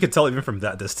love that he could tell even from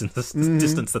that distance that's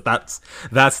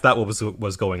what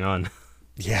was going on.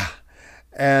 Yeah,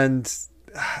 and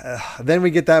then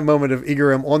we get that moment of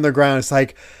Igaram on the ground. It's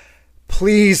like,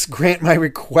 please grant my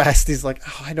request. He's like,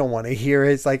 oh, I don't want to hear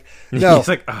it. It's like, no, he's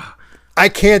like, I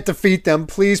can't defeat them.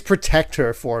 Please protect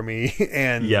her for me.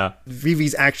 And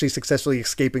Vivi's actually successfully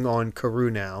escaping on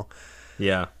Karoo now.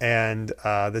 Yeah. And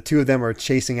the two of them are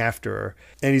chasing after her.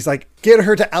 And he's like, get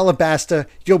her to Alabasta.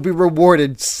 You'll be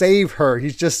rewarded. Save her.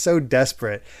 He's just so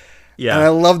desperate. Yeah. And I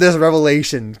love this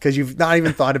revelation because you've not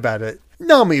even thought about it.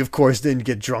 Nami, of course, didn't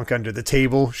get drunk under the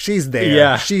table. She's there.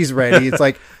 Yeah. She's ready. It's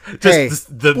like, hey,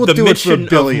 we'll do it for $1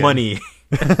 billion. Of money.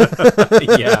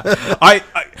 Yeah.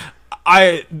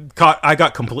 I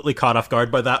got completely caught off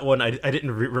guard by that one. I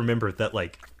didn't remember that,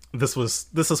 like, this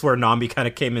is where Nami kind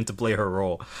of came in to play her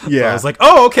role. Yeah, so I was like,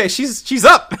 oh, okay, she's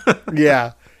up.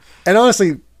 Yeah, and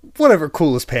honestly, whatever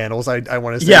coolest panels I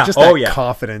want to say, just that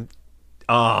confident.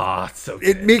 So good.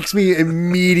 It makes me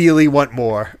immediately want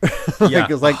more. Yeah,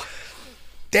 it's like,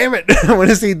 damn it, I want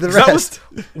to see the rest.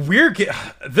 That was weird.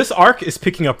 This arc is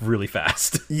picking up really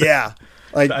fast. Yeah,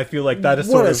 like I feel like that is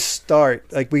sort of a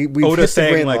start. Like we Oda hit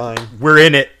saying, the like, line. We're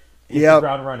in it. Yeah,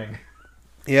 ground running.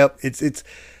 Yep, it's.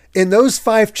 In those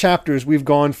 5 chapters, we've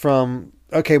gone from,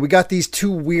 okay, we got these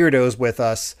 2 weirdos with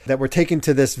us that were taken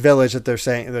to this village that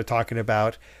they're talking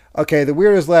about. Okay, the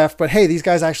weirdos left, but hey, these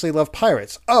guys actually love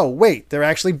pirates. Oh, wait, they're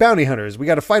actually bounty hunters. We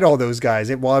got to fight all those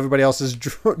guys while everybody else is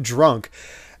drunk.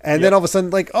 And then all of a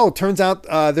sudden, like, oh, turns out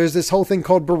there's this whole thing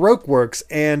called Baroque works,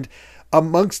 and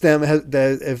amongst them,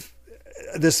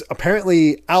 this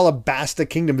apparently Alabasta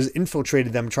kingdom has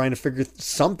infiltrated them, trying to figure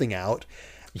something out.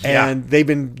 Yeah. And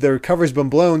their cover's been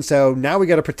blown, so now we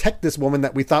got to protect this woman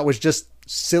that we thought was just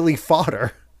silly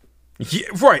fodder. Yeah,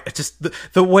 right. It's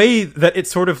just the way that it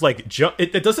sort of like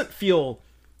it doesn't feel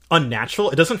unnatural.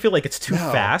 It doesn't feel like it's too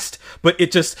fast, but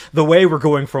it just the way we're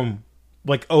going from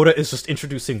like Oda is just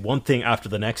introducing one thing after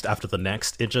the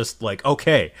next. It just like,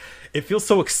 okay, it feels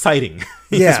so exciting.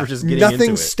 Yeah, we're just getting nothing's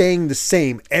into it. Staying the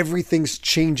same. Everything's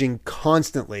changing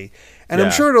constantly, and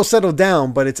I'm sure it'll settle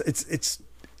down. But it's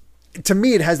to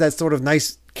me, it has that sort of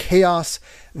nice chaos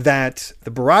that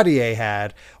the Baradier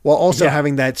had, while also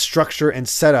having that structure and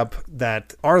setup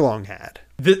that Arlong had.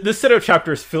 This set of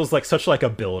chapters feels like such like a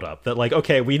build up that like,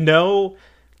 okay, we know.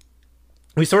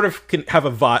 We sort of can have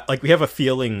a vibe, like we have a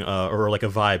feeling or like a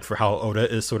vibe for how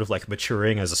Oda is sort of like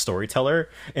maturing as a storyteller.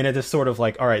 And it is sort of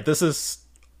like, all right, this is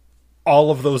all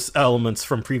of those elements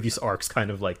from previous arcs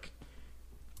kind of like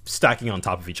stacking on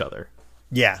top of each other.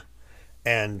 Yeah.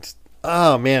 And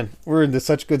oh man, we're into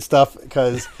such good stuff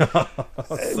because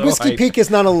Whiskey Peak is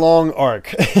not a long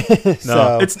arc.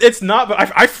 No, it's not, but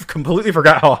I completely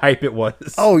forgot how hype it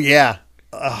was. Oh yeah.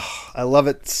 I love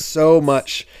it so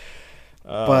much.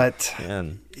 But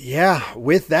yeah,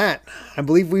 with that, I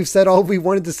believe we've said all we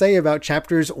wanted to say about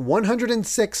chapters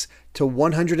 106 to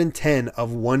 110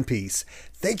 of One Piece.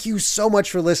 Thank you so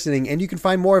much for listening, and you can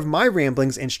find more of my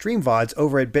ramblings and stream VODs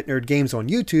over at BitNerd Games on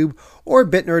YouTube or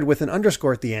BitNerd with an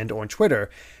underscore at the end on Twitter.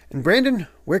 And Brandon,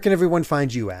 where can everyone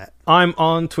find you at? I'm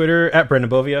on Twitter at Brandon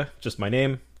Bovia, just my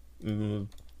name.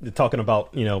 Talking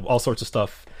about, all sorts of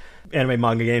stuff. Anime,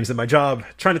 manga, games, and my job.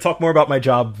 Trying to talk more about my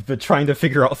job, but trying to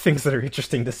figure out things that are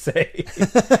interesting to say.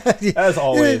 As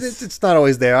always, it's not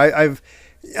always there.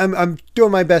 I'm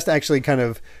doing my best to actually kind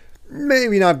of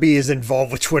maybe not be as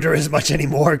involved with Twitter as much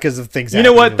anymore because of things. You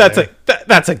know what?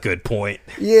 That's a good point.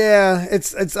 Yeah,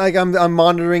 it's like I'm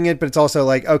monitoring it, but it's also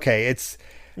like, okay, it's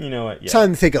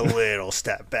time to take a little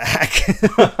step back.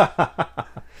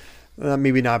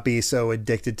 Maybe not be so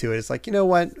addicted to it. It's like, you know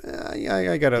what?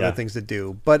 I got other things to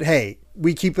do. But hey,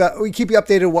 we keep you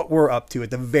updated what we're up to at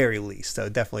the very least. So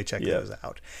definitely check those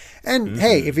out. And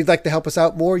hey, if you'd like to help us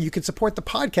out more, you can support the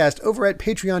podcast over at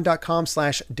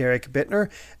patreon.com/Derek Bittner.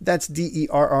 That's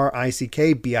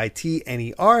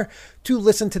DERRICKBITNER to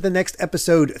listen to the next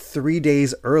episode 3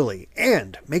 days early.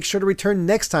 And make sure to return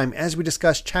next time as we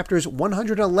discuss chapters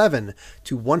 111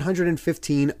 to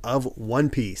 115 of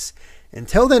One Piece.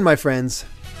 Until then, my friends,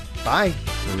 bye.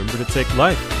 Remember to take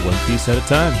life one piece at a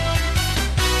time.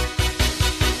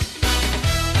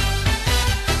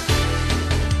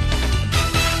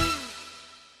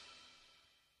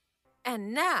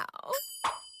 And now,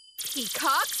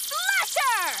 Peacock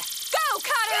Slasher! Go,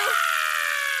 Karu!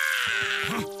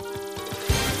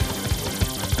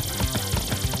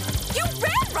 You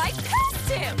ran right past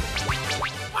him!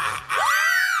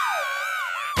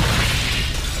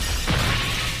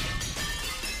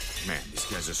 Man, these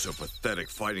guys are so pathetic.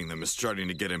 Fighting them is starting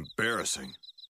to get embarrassing.